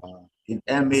in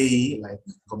MAE, like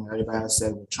everybody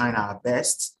said, we're trying our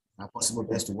best, our possible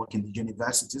best, to work in the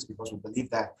universities, because we believe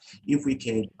that if we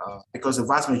can, because the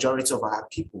vast majority of our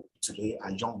people today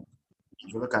are young.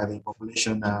 If you look at the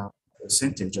population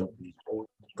percentage of the old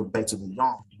compared to the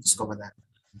young, you discover that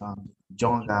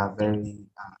young are very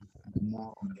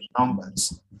more in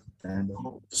numbers than the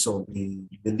whole. So we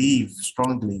believe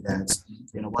strongly that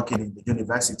working in the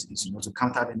universities, to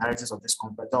counter the narratives of these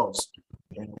confederates,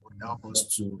 will help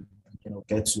us to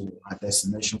get to our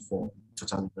destination for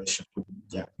total liberation.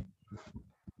 Yeah.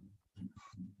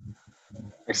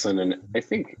 Excellent. And I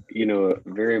think, a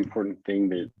very important thing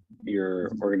that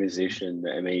your organization,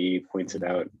 the MAE, pointed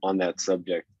out on that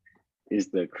subject is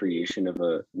the creation of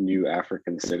a new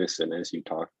African citizen, as you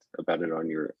talked about it on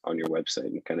your website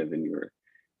and kind of in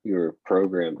your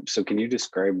program. So can you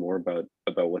describe more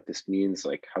about what this means,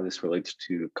 like how this relates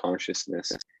to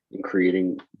consciousness in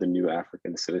creating the new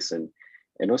African citizen?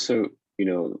 And also,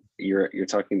 you're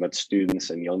talking about students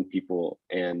and young people,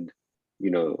 and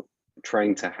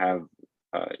trying to have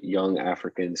young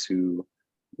Africans who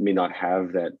may not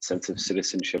have that sense of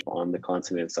citizenship on the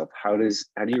continent itself. How do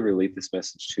you relate this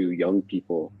message to young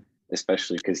people,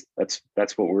 especially because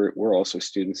that's what we're also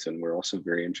students, and we're also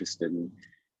very interested in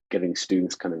getting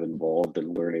students kind of involved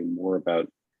and learning more about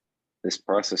this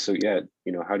process. So yeah,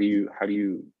 how do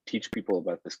you teach people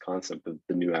about this concept of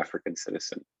the new African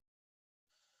citizen?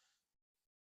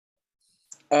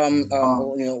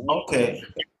 Okay.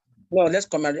 No, let's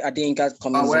come at Adinka's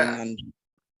comments and.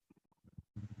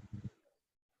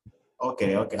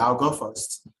 Okay, I'll go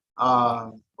first.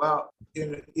 Well,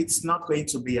 it's not going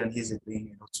to be an easy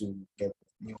thing, to get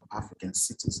new African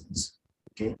citizens,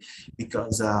 okay?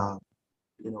 Because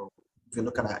if you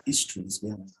look at our history, it's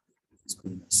been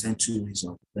centuries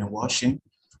of brainwashing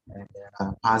and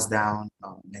passed down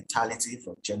mentality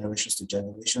from generations to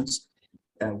generations.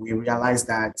 And we realize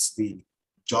that the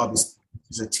job is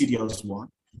a tedious one.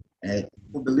 And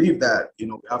we believe that, we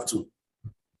have to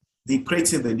be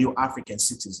creating the new African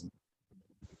citizen.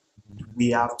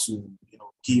 We have to,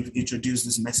 introduce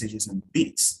these messages and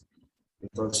bits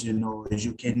because,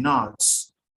 you cannot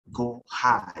go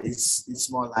high. It's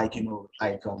more like,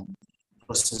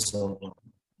 process of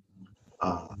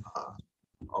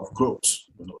growth.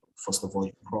 First of all,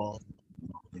 you crawl,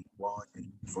 then you walk,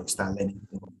 and before you start learning,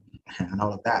 and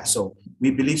all of that. So we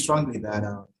believe strongly that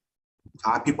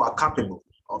our people are capable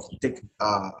of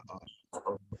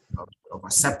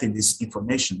accepting this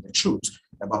information, the truth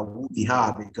about who we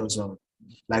are, because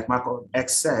like Michael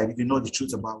X said, if you know the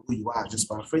truth about who you are, just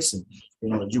paraphrasing,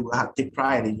 you will have to take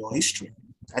pride in your history.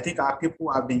 I think our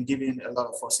people have been given a lot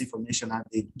of false information and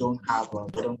they don't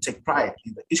take pride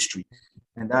in the history.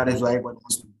 And that is why everyone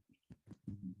wants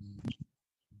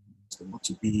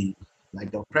to be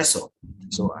like the oppressor.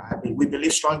 So we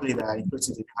believe strongly that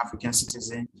including the African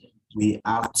citizen, we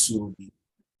have to be,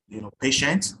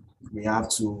 patient. We have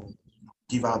to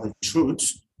give out the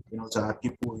truth, to our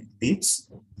people in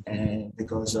bits, and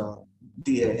because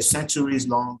the centuries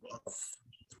long of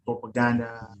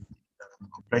propaganda,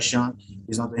 oppression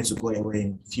is not going to go away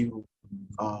in a few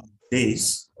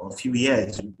days or a few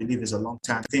years. We believe it's a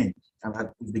long-term thing, and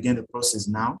we begin the process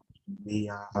now. We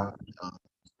are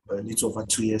a little over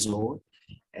 2 years old,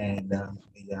 and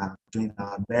we are doing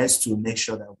our best to make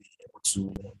sure that we're able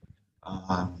to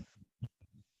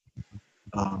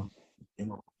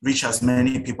reach as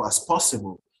many people as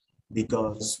possible,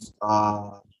 because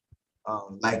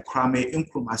like Kwame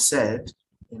Nkrumah said,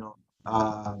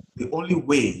 the only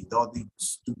way, or the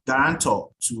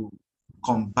guarantor to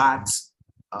combat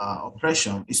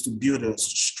oppression is to build a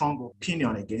strong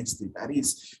opinion against it. That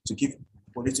is to give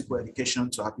political education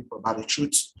to our people about the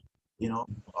truth,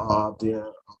 of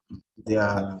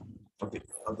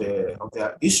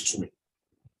their history,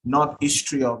 not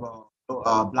history of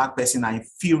a black person are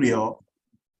inferior,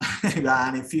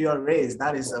 an inferior race.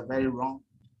 That is a very wrong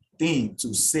thing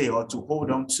to say or to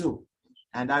hold on to.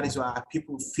 And that is why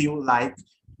people feel like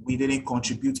we didn't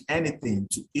contribute anything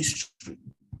to history.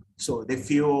 So they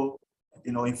feel,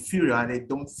 inferior, and they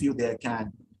don't feel they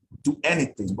can do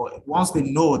anything. But once they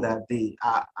know that they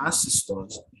are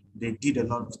ancestors, they did a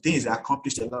lot of things, they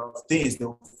accomplished a lot of things, they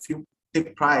will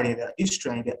take pride in their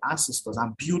history and their ancestors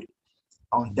and build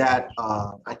on that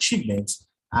achievement.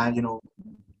 And,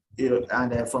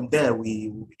 and from there, we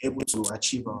will be able to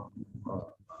achieve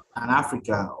an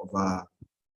Africa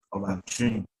of a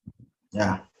dream.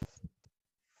 Yeah.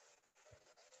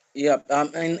 Yeah.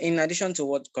 And in addition to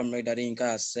what Comrade Adinka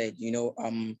has said,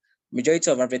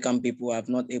 majority of African people have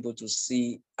not able to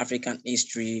see African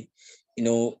history,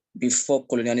 before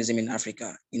colonialism in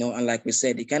Africa, and like we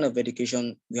said, the kind of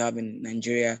education we have in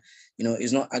Nigeria,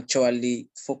 is not actually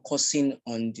focusing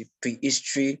on the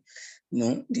prehistory,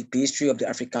 the prehistory of the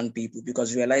African people,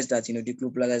 because we realize that, the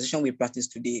globalization we practice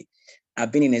today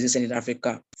have been in existence in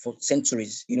Africa for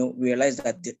centuries. We realize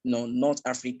that, North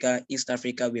Africa, East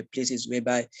Africa were places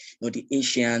whereby, the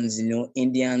Asians,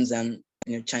 Indians and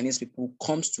Chinese people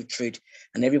comes to trade,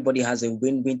 and everybody has a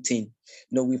win-win thing.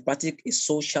 We practice a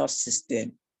social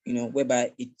system,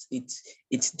 whereby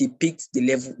it depicts the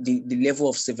level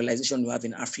of civilization we have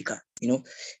in Africa.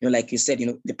 Like you said,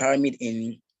 the pyramid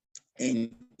in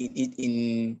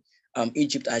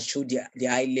Egypt has showed the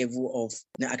high level of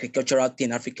agricultural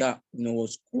thing Africa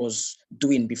was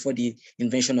doing before the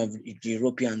invention of the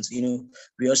Europeans.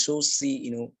 We also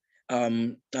see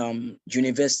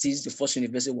universities. The first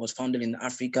university was founded in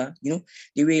Africa. There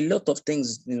were a lot of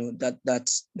things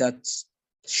that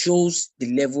shows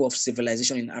the level of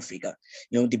civilization in Africa.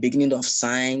 The beginning of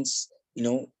science.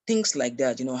 Things like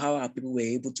that. How our people were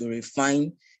able to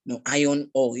refine iron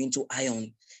ore into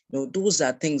iron. Those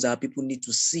are things that people need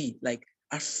to see. Like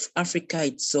Africa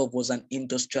itself was an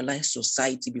industrialized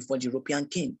society before the European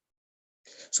came.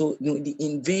 So the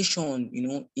invention,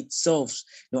 itself,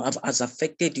 has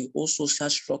affected the whole social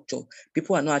structure.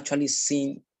 People are not actually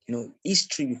seeing,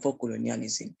 history before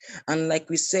colonialism. And like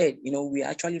we said, we're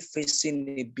actually facing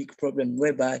a big problem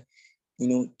whereby,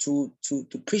 to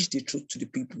preach the truth to the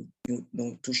people,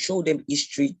 to show them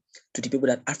history to the people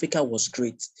that Africa was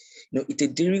great. It's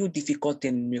a real difficult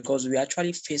thing because we're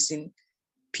actually facing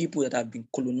people that have been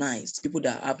colonized, people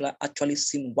that have actually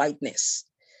seen whiteness,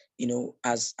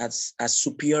 as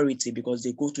superiority, because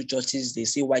they go to churches, they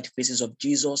see white faces of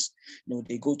Jesus.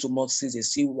 They go to mosques, they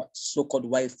see so-called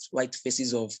white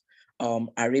faces of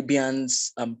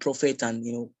Arabians, prophet,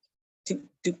 and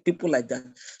people like that.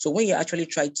 So when you actually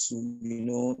try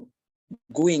to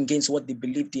go against what they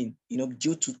believed in,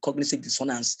 due to cognitive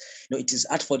dissonance, it is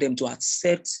hard for them to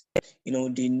accept,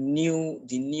 the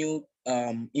new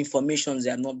information they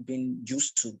have not been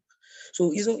used to.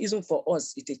 So even for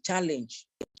us, it's a challenge,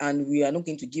 and we are not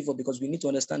going to give up because we need to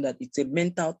understand that it's a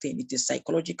mental thing, it's a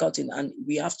psychological thing, and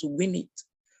we have to win it.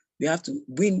 We have to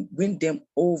win them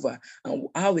over, and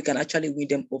how we can actually win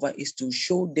them over is to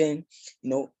show them,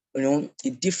 a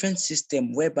different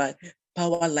system whereby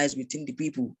power lies within the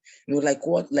people. Like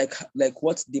what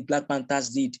the Black Panthers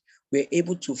did. We're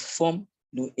able to form,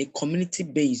 a community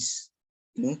base,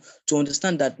 to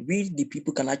understand that we, the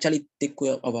people, can actually take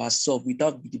care of ourselves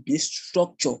without the base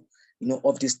structure,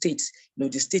 of the state.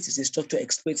 The state is a structure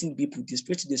exploiting people. The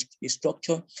state is a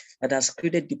structure that has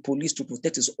created the police to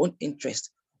protect its own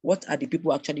interest. What are the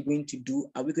people actually going to do?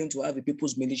 Are we going to have a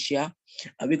people's militia?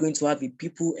 Are we going to have a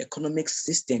people economic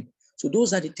system? So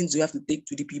those are the things we have to take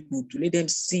to the people to let them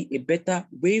see a better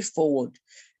way forward,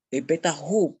 a better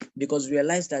hope, because we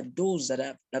realize that those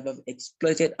that have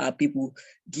exploited our people,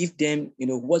 give them,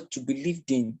 what to believe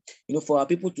in. For our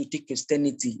people to take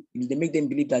Christianity, they make them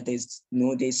believe that there's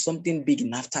something big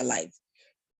in afterlife,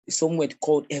 somewhere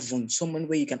called heaven, somewhere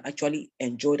where you can actually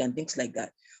enjoy it and things like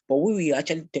that. But we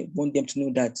actually want them to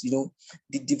know that,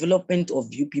 the development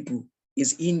of you people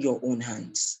is in your own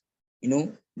hands.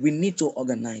 We need to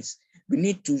organize. We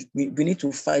need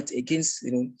to fight against,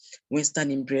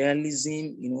 Western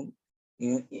imperialism,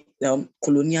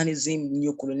 colonialism,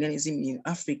 neo-colonialism in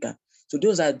Africa. So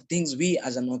those are things we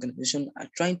as an organization are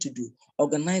trying to do.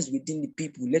 Organize within the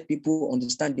people, let people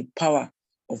understand the power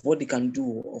of what they can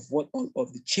do,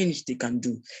 of the change they can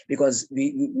do. Because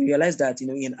we realize that,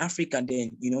 in Africa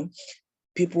then,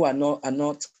 people are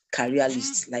not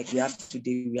careerists like we have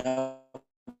today. We have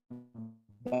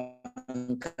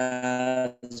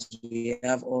bankers, we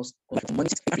have also money.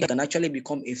 Africa can actually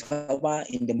become a farmer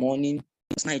in the morning.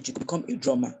 It's night you can become a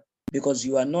drummer, because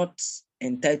you are not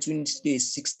entitled to a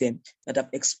system that have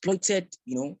exploited,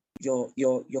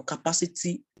 your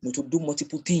capacity, to do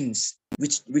multiple things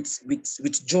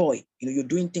with joy. You're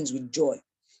doing things with joy.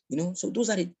 So those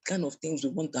are the kind of things we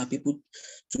want our people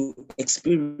to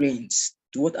experience,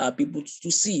 to what our people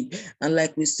to see. And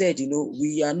like we said,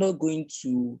 we are not going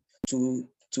to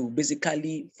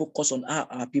basically focus on how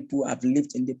our people have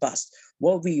lived in the past.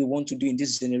 What we want to do in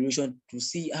this generation, to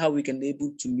see how we can be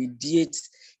able to mediate,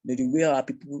 the way our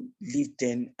people lived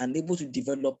then, and able to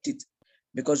develop it.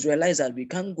 Because realize that we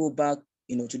can't go back,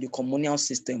 to the communal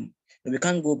system. We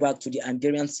can't go back to the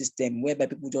agrarian system whereby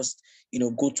people just,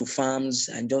 go to farms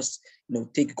and just,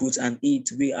 take goods and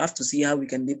eat. We have to see how we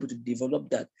can be able to develop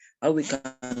that, how we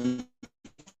can.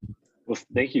 Well,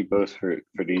 thank you both for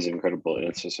these incredible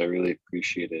answers. I really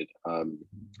appreciate it.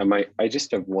 I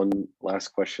just have one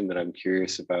last question that I'm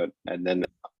curious about, and then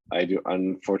I do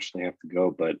unfortunately have to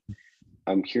go, but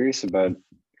I'm curious about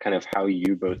kind of how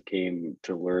you both came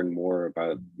to learn more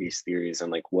about these theories,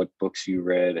 and like what books you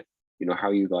read,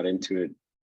 how you got into it.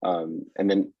 And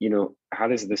then, how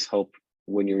does this help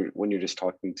when you're just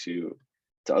talking to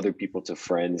other people, to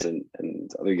friends and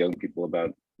other young people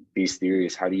about these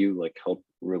theories? How do you like help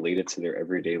relate it to their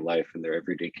everyday life and their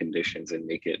everyday conditions and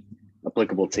make it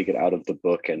applicable, take it out of the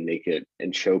book and make it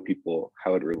and show people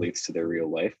how it relates to their real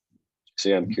life? So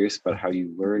yeah, I'm curious about how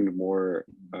you learned more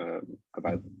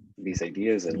about these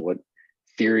ideas and what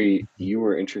theory you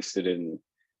were interested in,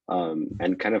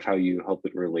 and kind of how you help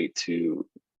it relate to,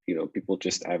 people,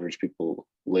 just average people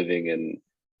living and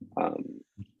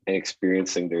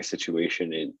experiencing their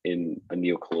situation in a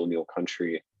neo-colonial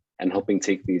country, and helping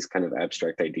take these kind of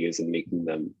abstract ideas and making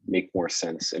them make more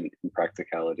sense in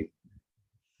practicality.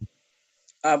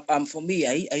 For me,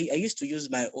 I used to use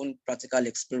my own practical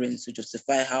experience to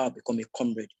justify how I become a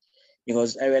comrade,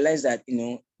 because I realized that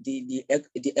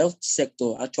the health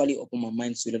sector actually opened my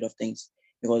mind to a lot of things.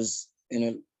 Because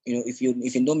if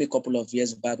you know me a couple of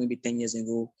years back, maybe 10 years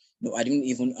ago, I didn't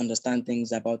even understand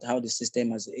things about how the system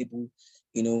was able,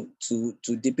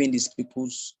 to deepen these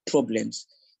people's problems.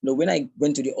 When I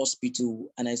went to the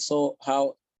hospital and I saw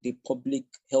how the public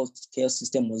health care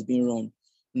system was being run,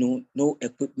 no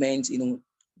equipment,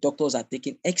 doctors are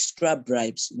taking extra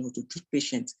bribes, to treat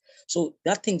patients. So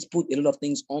that things put a lot of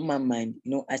things on my mind.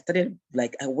 I started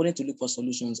I wanted to look for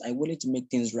solutions. I wanted to make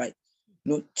things right.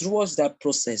 Towards that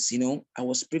process, I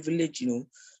was privileged,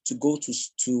 to go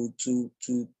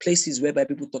to places whereby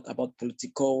people talk about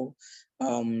political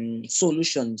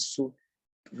solutions. So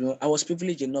I was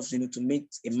privileged enough, to meet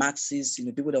a Marxist,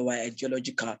 people that were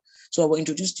ideological. So I was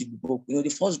introduced to the book. The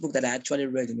first book that I actually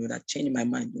read, that changed my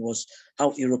mind was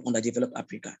How Europe Underdeveloped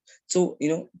Africa. So,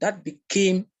 that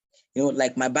became,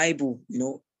 like my Bible,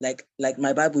 like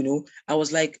my Bible, I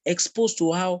was exposed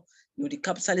to how, the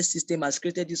capitalist system has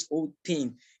created this whole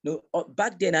thing.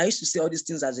 Back then I used to see all these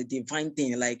things as a divine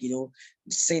thing,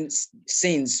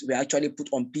 sins were actually put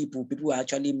on people. People were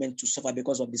actually meant to suffer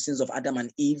because of the sins of Adam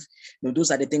and Eve.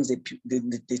 Those are the things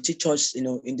they teach us, in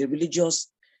the religious,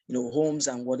 homes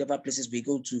and whatever places we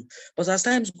go to. But as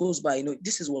time goes by,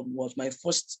 this is what was my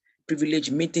first privilege,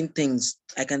 meeting things.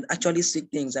 I can actually see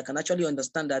things. I can actually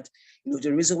understand that,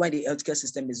 the reason why the healthcare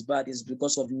system is bad is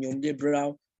because of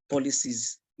neoliberal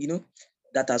policies,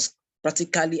 that has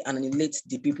practically annihilate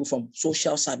the people from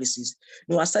social services.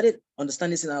 I started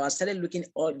understanding this, and I started looking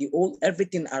at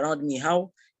everything around me,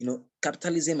 how,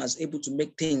 capitalism is able to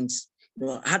make things,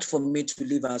 hard for me to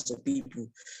live as a people.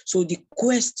 So the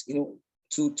quest,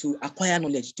 to acquire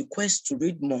knowledge, the quest to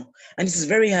read more, and this is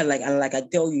very hard. Like I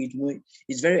tell you,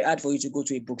 it's very hard for you to go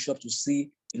to a bookshop to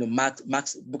see,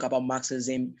 Marx book about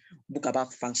Marxism, book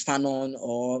about Franz Fanon,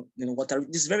 or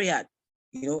this is very hard.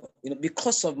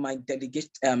 Because of my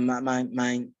dedication,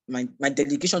 my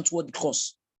dedication toward the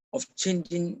cause of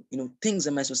changing, things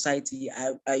in my society.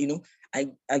 I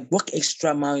work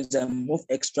extra miles and move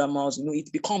extra miles.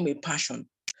 It become a passion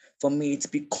for me. It's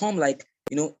become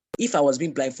if I was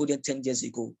being blindfolded 10 years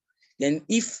ago, then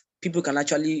if people can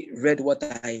actually read what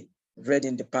I read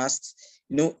in the past,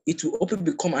 it will open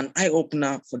become an eye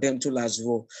opener for them too as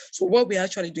well. So what we're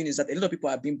actually doing is that a lot of people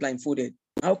are being blindfolded.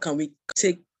 How can we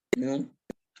take,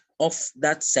 off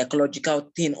that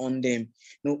psychological thing on them,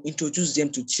 introduce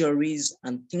them to theories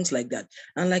and things like that?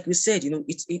 And like we said,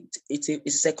 it's a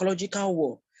psychological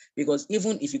war, because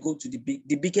even if you go to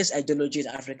the biggest ideology in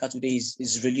Africa today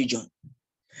is religion.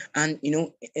 And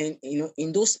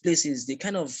in those places, the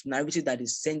kind of narrative that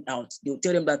is sent out, they'll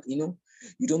tell them that you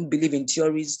don't believe in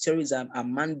theories. Theories are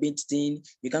man-made thing.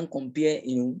 You can't compare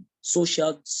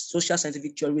social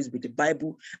scientific theories with the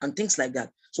Bible and things like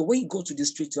that. So when you go to the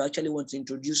street to actually want to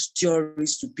introduce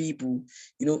theories to people,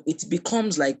 it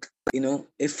becomes like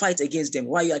a fight against them.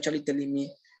 Why are you actually telling me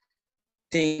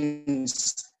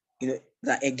things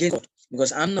that against God?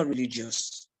 Because I'm not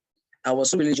religious. I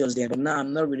was so religious then, but now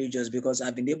I'm not religious, because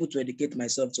I've been able to educate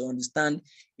myself to understand,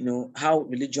 how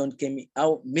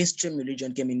mainstream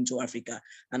religion came into Africa,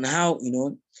 and how,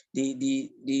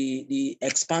 the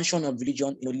expansion of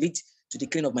religion, lead to the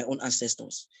killing of my own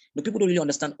ancestors. People don't really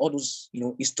understand all those,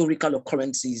 historical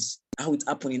occurrences, how it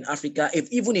happened in Africa,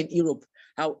 even in Europe,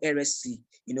 how heresy,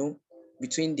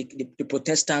 between the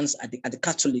Protestants and the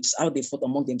Catholics, how they fought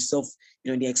among themselves,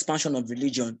 the expansion of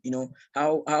religion,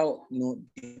 how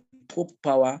the Pope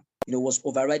power, was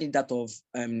overriding that of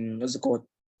what's it called,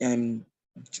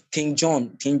 King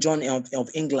John of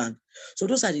England. So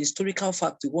those are the historical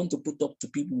facts we want to put out to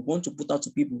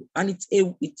people, and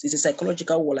it's a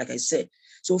psychological war, like I said.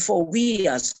 So for we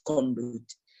as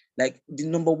Conduit, the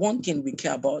number one thing we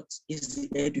care about is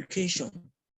the education.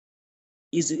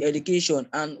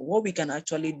 And what we can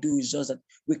actually do is just that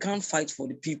we can't fight for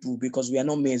the people because we are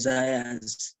not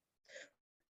messiahs.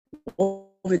 What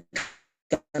we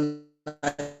can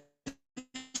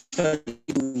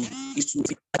do is to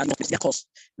their cost,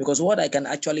 because what I can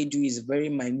actually do is very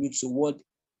minute. So what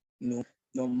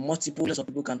multiple of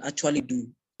people can actually do.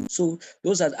 So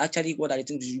those are actually what I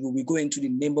think we go into the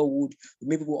neighborhood, we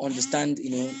make people understand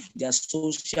their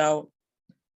social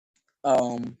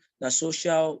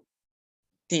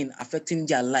thing affecting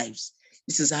their lives.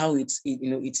 This is how it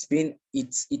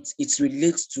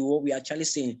relates to what we are actually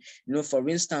saying. For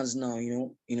instance, now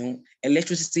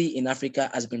electricity in Africa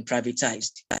has been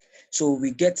privatized, so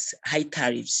we get high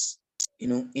tariffs,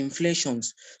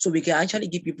 inflations. So we can actually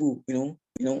give people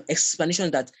explanation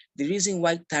that the reason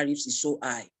why tariffs is so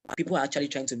high, people are actually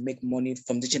trying to make money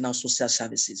from digital social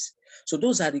services. So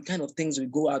those are the kind of things we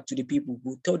go out to the people.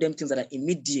 We tell them things that are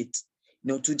immediate,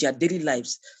 to their daily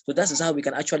lives. So that is how we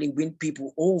can actually win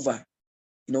people over,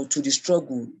 to the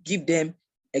struggle, give them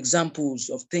examples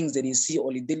of things that they see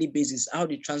on a daily basis, how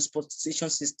the transportation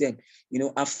system,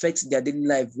 affects their daily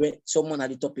life, where someone at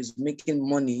the top is making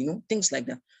money, things like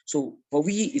that. So for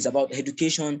we, it's about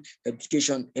education.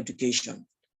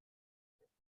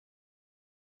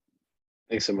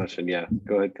 Thanks so much. And yeah,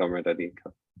 go ahead, Comrade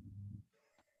Adinka.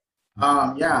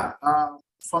 Yeah.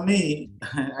 For me,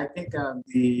 I think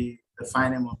the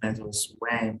defining moment was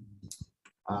when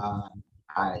uh,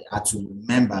 I had to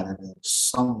remember that there was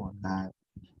someone that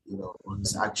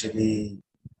was actually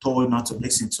told not to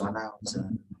listen to, and that was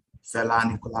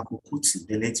Fela Nicola Kuti,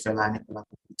 the late Fela Nicola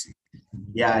Kuti.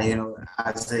 Yeah,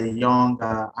 as a young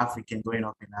African growing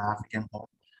up in an African home,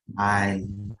 I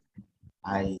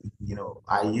I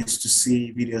used to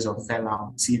see videos of Fela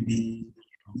on TV,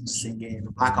 singing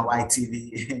black and white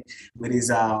TV with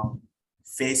his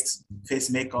face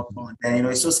makeup on. And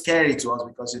it's so scary to us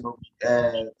because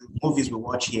the movies we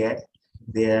watch here,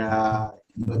 they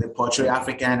portray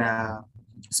African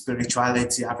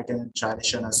spirituality, African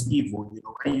tradition as evil.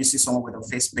 When you see someone with a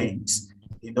face paint,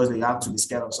 that you have to be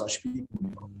scared of such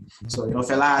people. So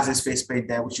Fela has his face paint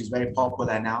there, which is very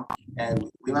popular now. And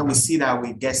when we see that,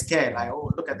 we get scared. Like,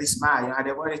 oh, look at this man.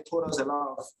 They've already told us a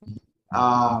lot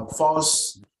of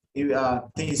false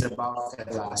things about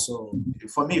Fela. So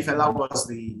for me, Fela was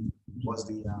the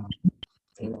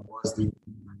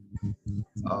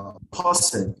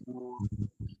person who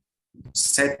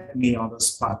set me on the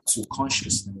spot to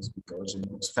consciousness, because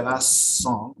Fela's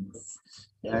song,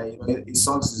 his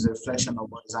songs is a reflection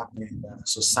of what is happening in the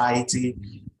society,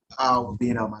 how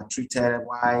being maltreated,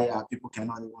 why people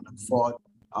cannot even afford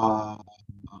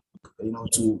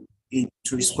to eat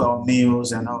 3 square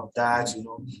meals and all of that.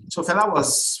 So Fela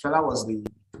was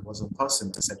a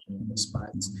person that set me on the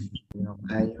spot.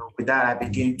 And, with that I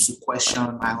began to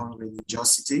question my own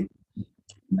religiosity.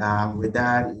 With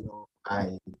that,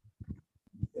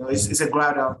 it's a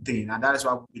gradual thing, and that is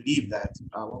why we believe that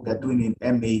what we're doing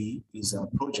in MAE is a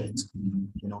project.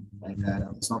 Like that,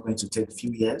 it's not going to take a few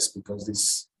years, because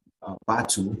this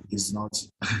battle is not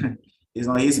it's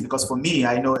not easy. Because for me,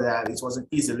 I know that it wasn't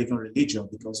easy living religion,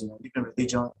 because living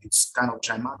religion, it's kind of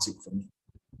traumatic for me.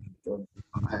 You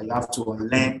have to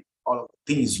unlearn all of the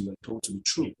things you were told to be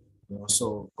true.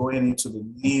 So going into the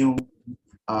new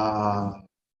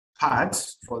part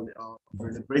for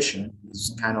liberation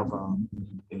is kind of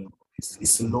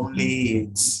it's lonely,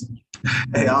 it's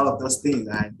all of those things,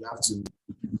 and you have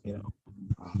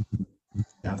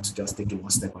to just take it one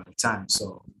step at a time.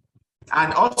 So,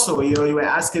 and also you were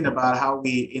asking about how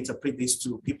we interpret this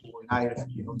to people,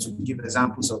 to give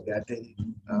examples of their daily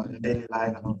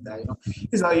life and all that.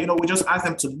 It's like we just ask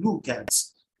them to look at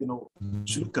to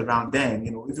look around them.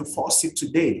 If you fall sick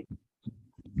today,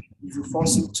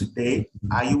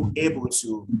 are you able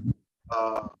to,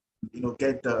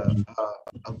 get a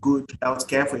good health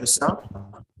care for yourself?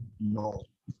 No.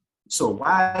 So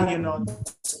why are you not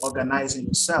organizing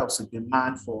yourselves to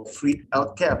demand for free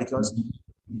health care? Because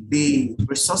the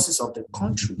resources of the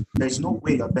country, there's no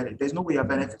way you're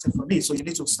benefiting from it. So you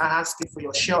need to start asking for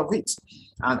your share of it.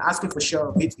 And asking for share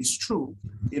of it is true.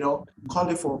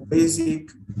 Calling for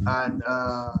basic and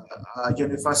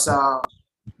universal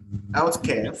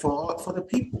healthcare for the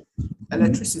people.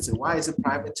 Electricity, why is it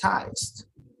privatized?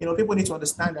 People need to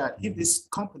understand that if these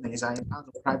companies are in hands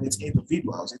of private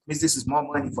individuals, it means this is more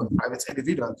money for the private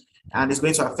individual, and it's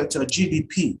going to affect your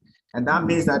GDP. And that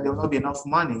means that there will not be enough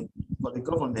money for the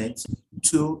government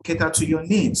to cater to your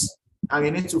needs. And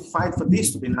you need to fight for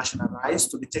this to be nationalized,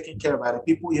 to be taken care of by the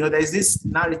people. There's this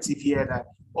narrative here that,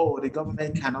 the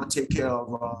government cannot take care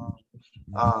of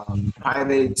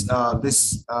private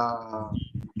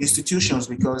institutions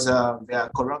because they are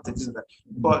corrupted.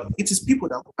 But it is people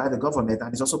that occupy the government,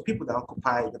 and it's also people that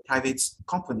occupy the private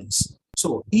companies.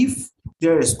 So if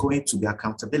there is going to be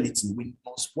accountability, we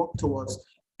must work towards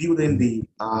building the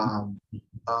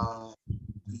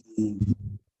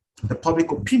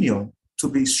public opinion to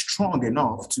be strong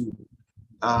enough to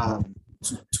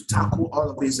tackle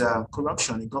all of this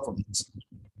corruption in government.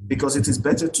 Because it is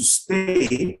better to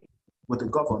stay with the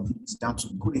government than to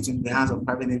put it in the hands of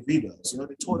private individuals.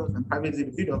 They told us that private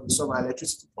individuals will solve our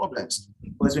electricity problems.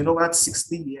 But it's been over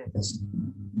 60 years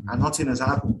and nothing has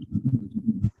happened.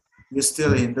 We're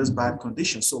still in this bad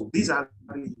condition. So these are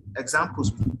the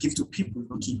examples we give to people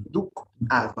to look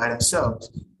at by themselves,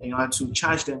 and to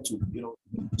charge them to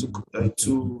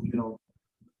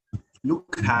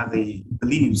look at the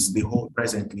beliefs they hold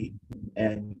presently,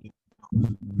 and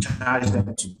charge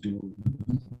them to do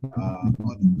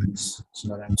otherwise,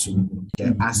 so that to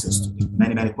get access to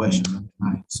many, many questions on the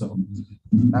mind. So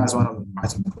that's one of the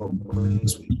practical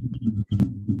ways we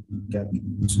get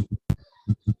people to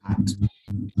act.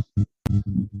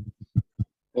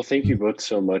 Well, thank you both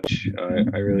so much.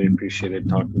 I really appreciated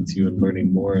talking to you and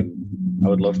learning more, and I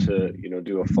would love to,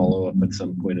 do a follow-up at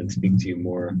some point and speak to you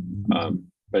more.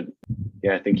 But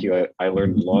yeah, thank you. I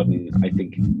learned a lot, and I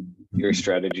think, your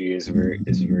strategy is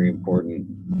very important.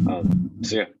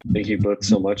 So yeah, thank you both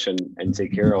so much, and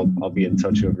take care. I'll be in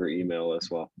touch over email as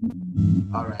well.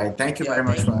 All right. Thank you Yeah, very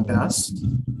much thank for having us.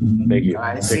 Thank you. All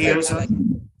right. Take See care. you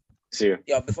soon. See you.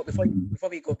 Yeah, before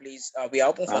we go, please, we are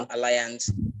open for an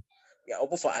alliance. We are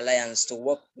open for alliance to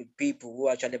work with people who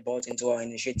actually bought into our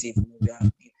initiative. We are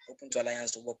open to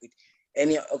alliance to work with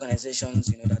any organizations,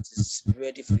 that is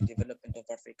ready for the development of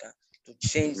Africa to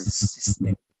change the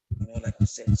system. Like I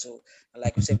said. So,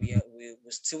 like we said, we're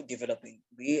still developing.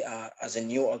 We are as a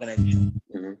new organization,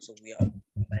 so we are open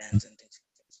for alliance and things.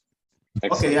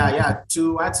 Okay. Yeah.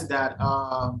 To add to that,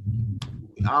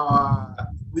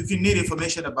 if you need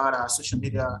information about our social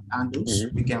media handles,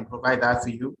 we can provide that for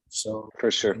you. So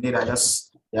for sure. if you need,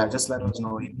 just let us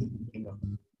know.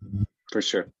 For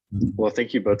sure. Well,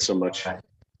 thank you both so much. Right.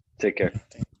 Take care.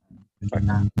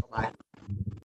 Bye.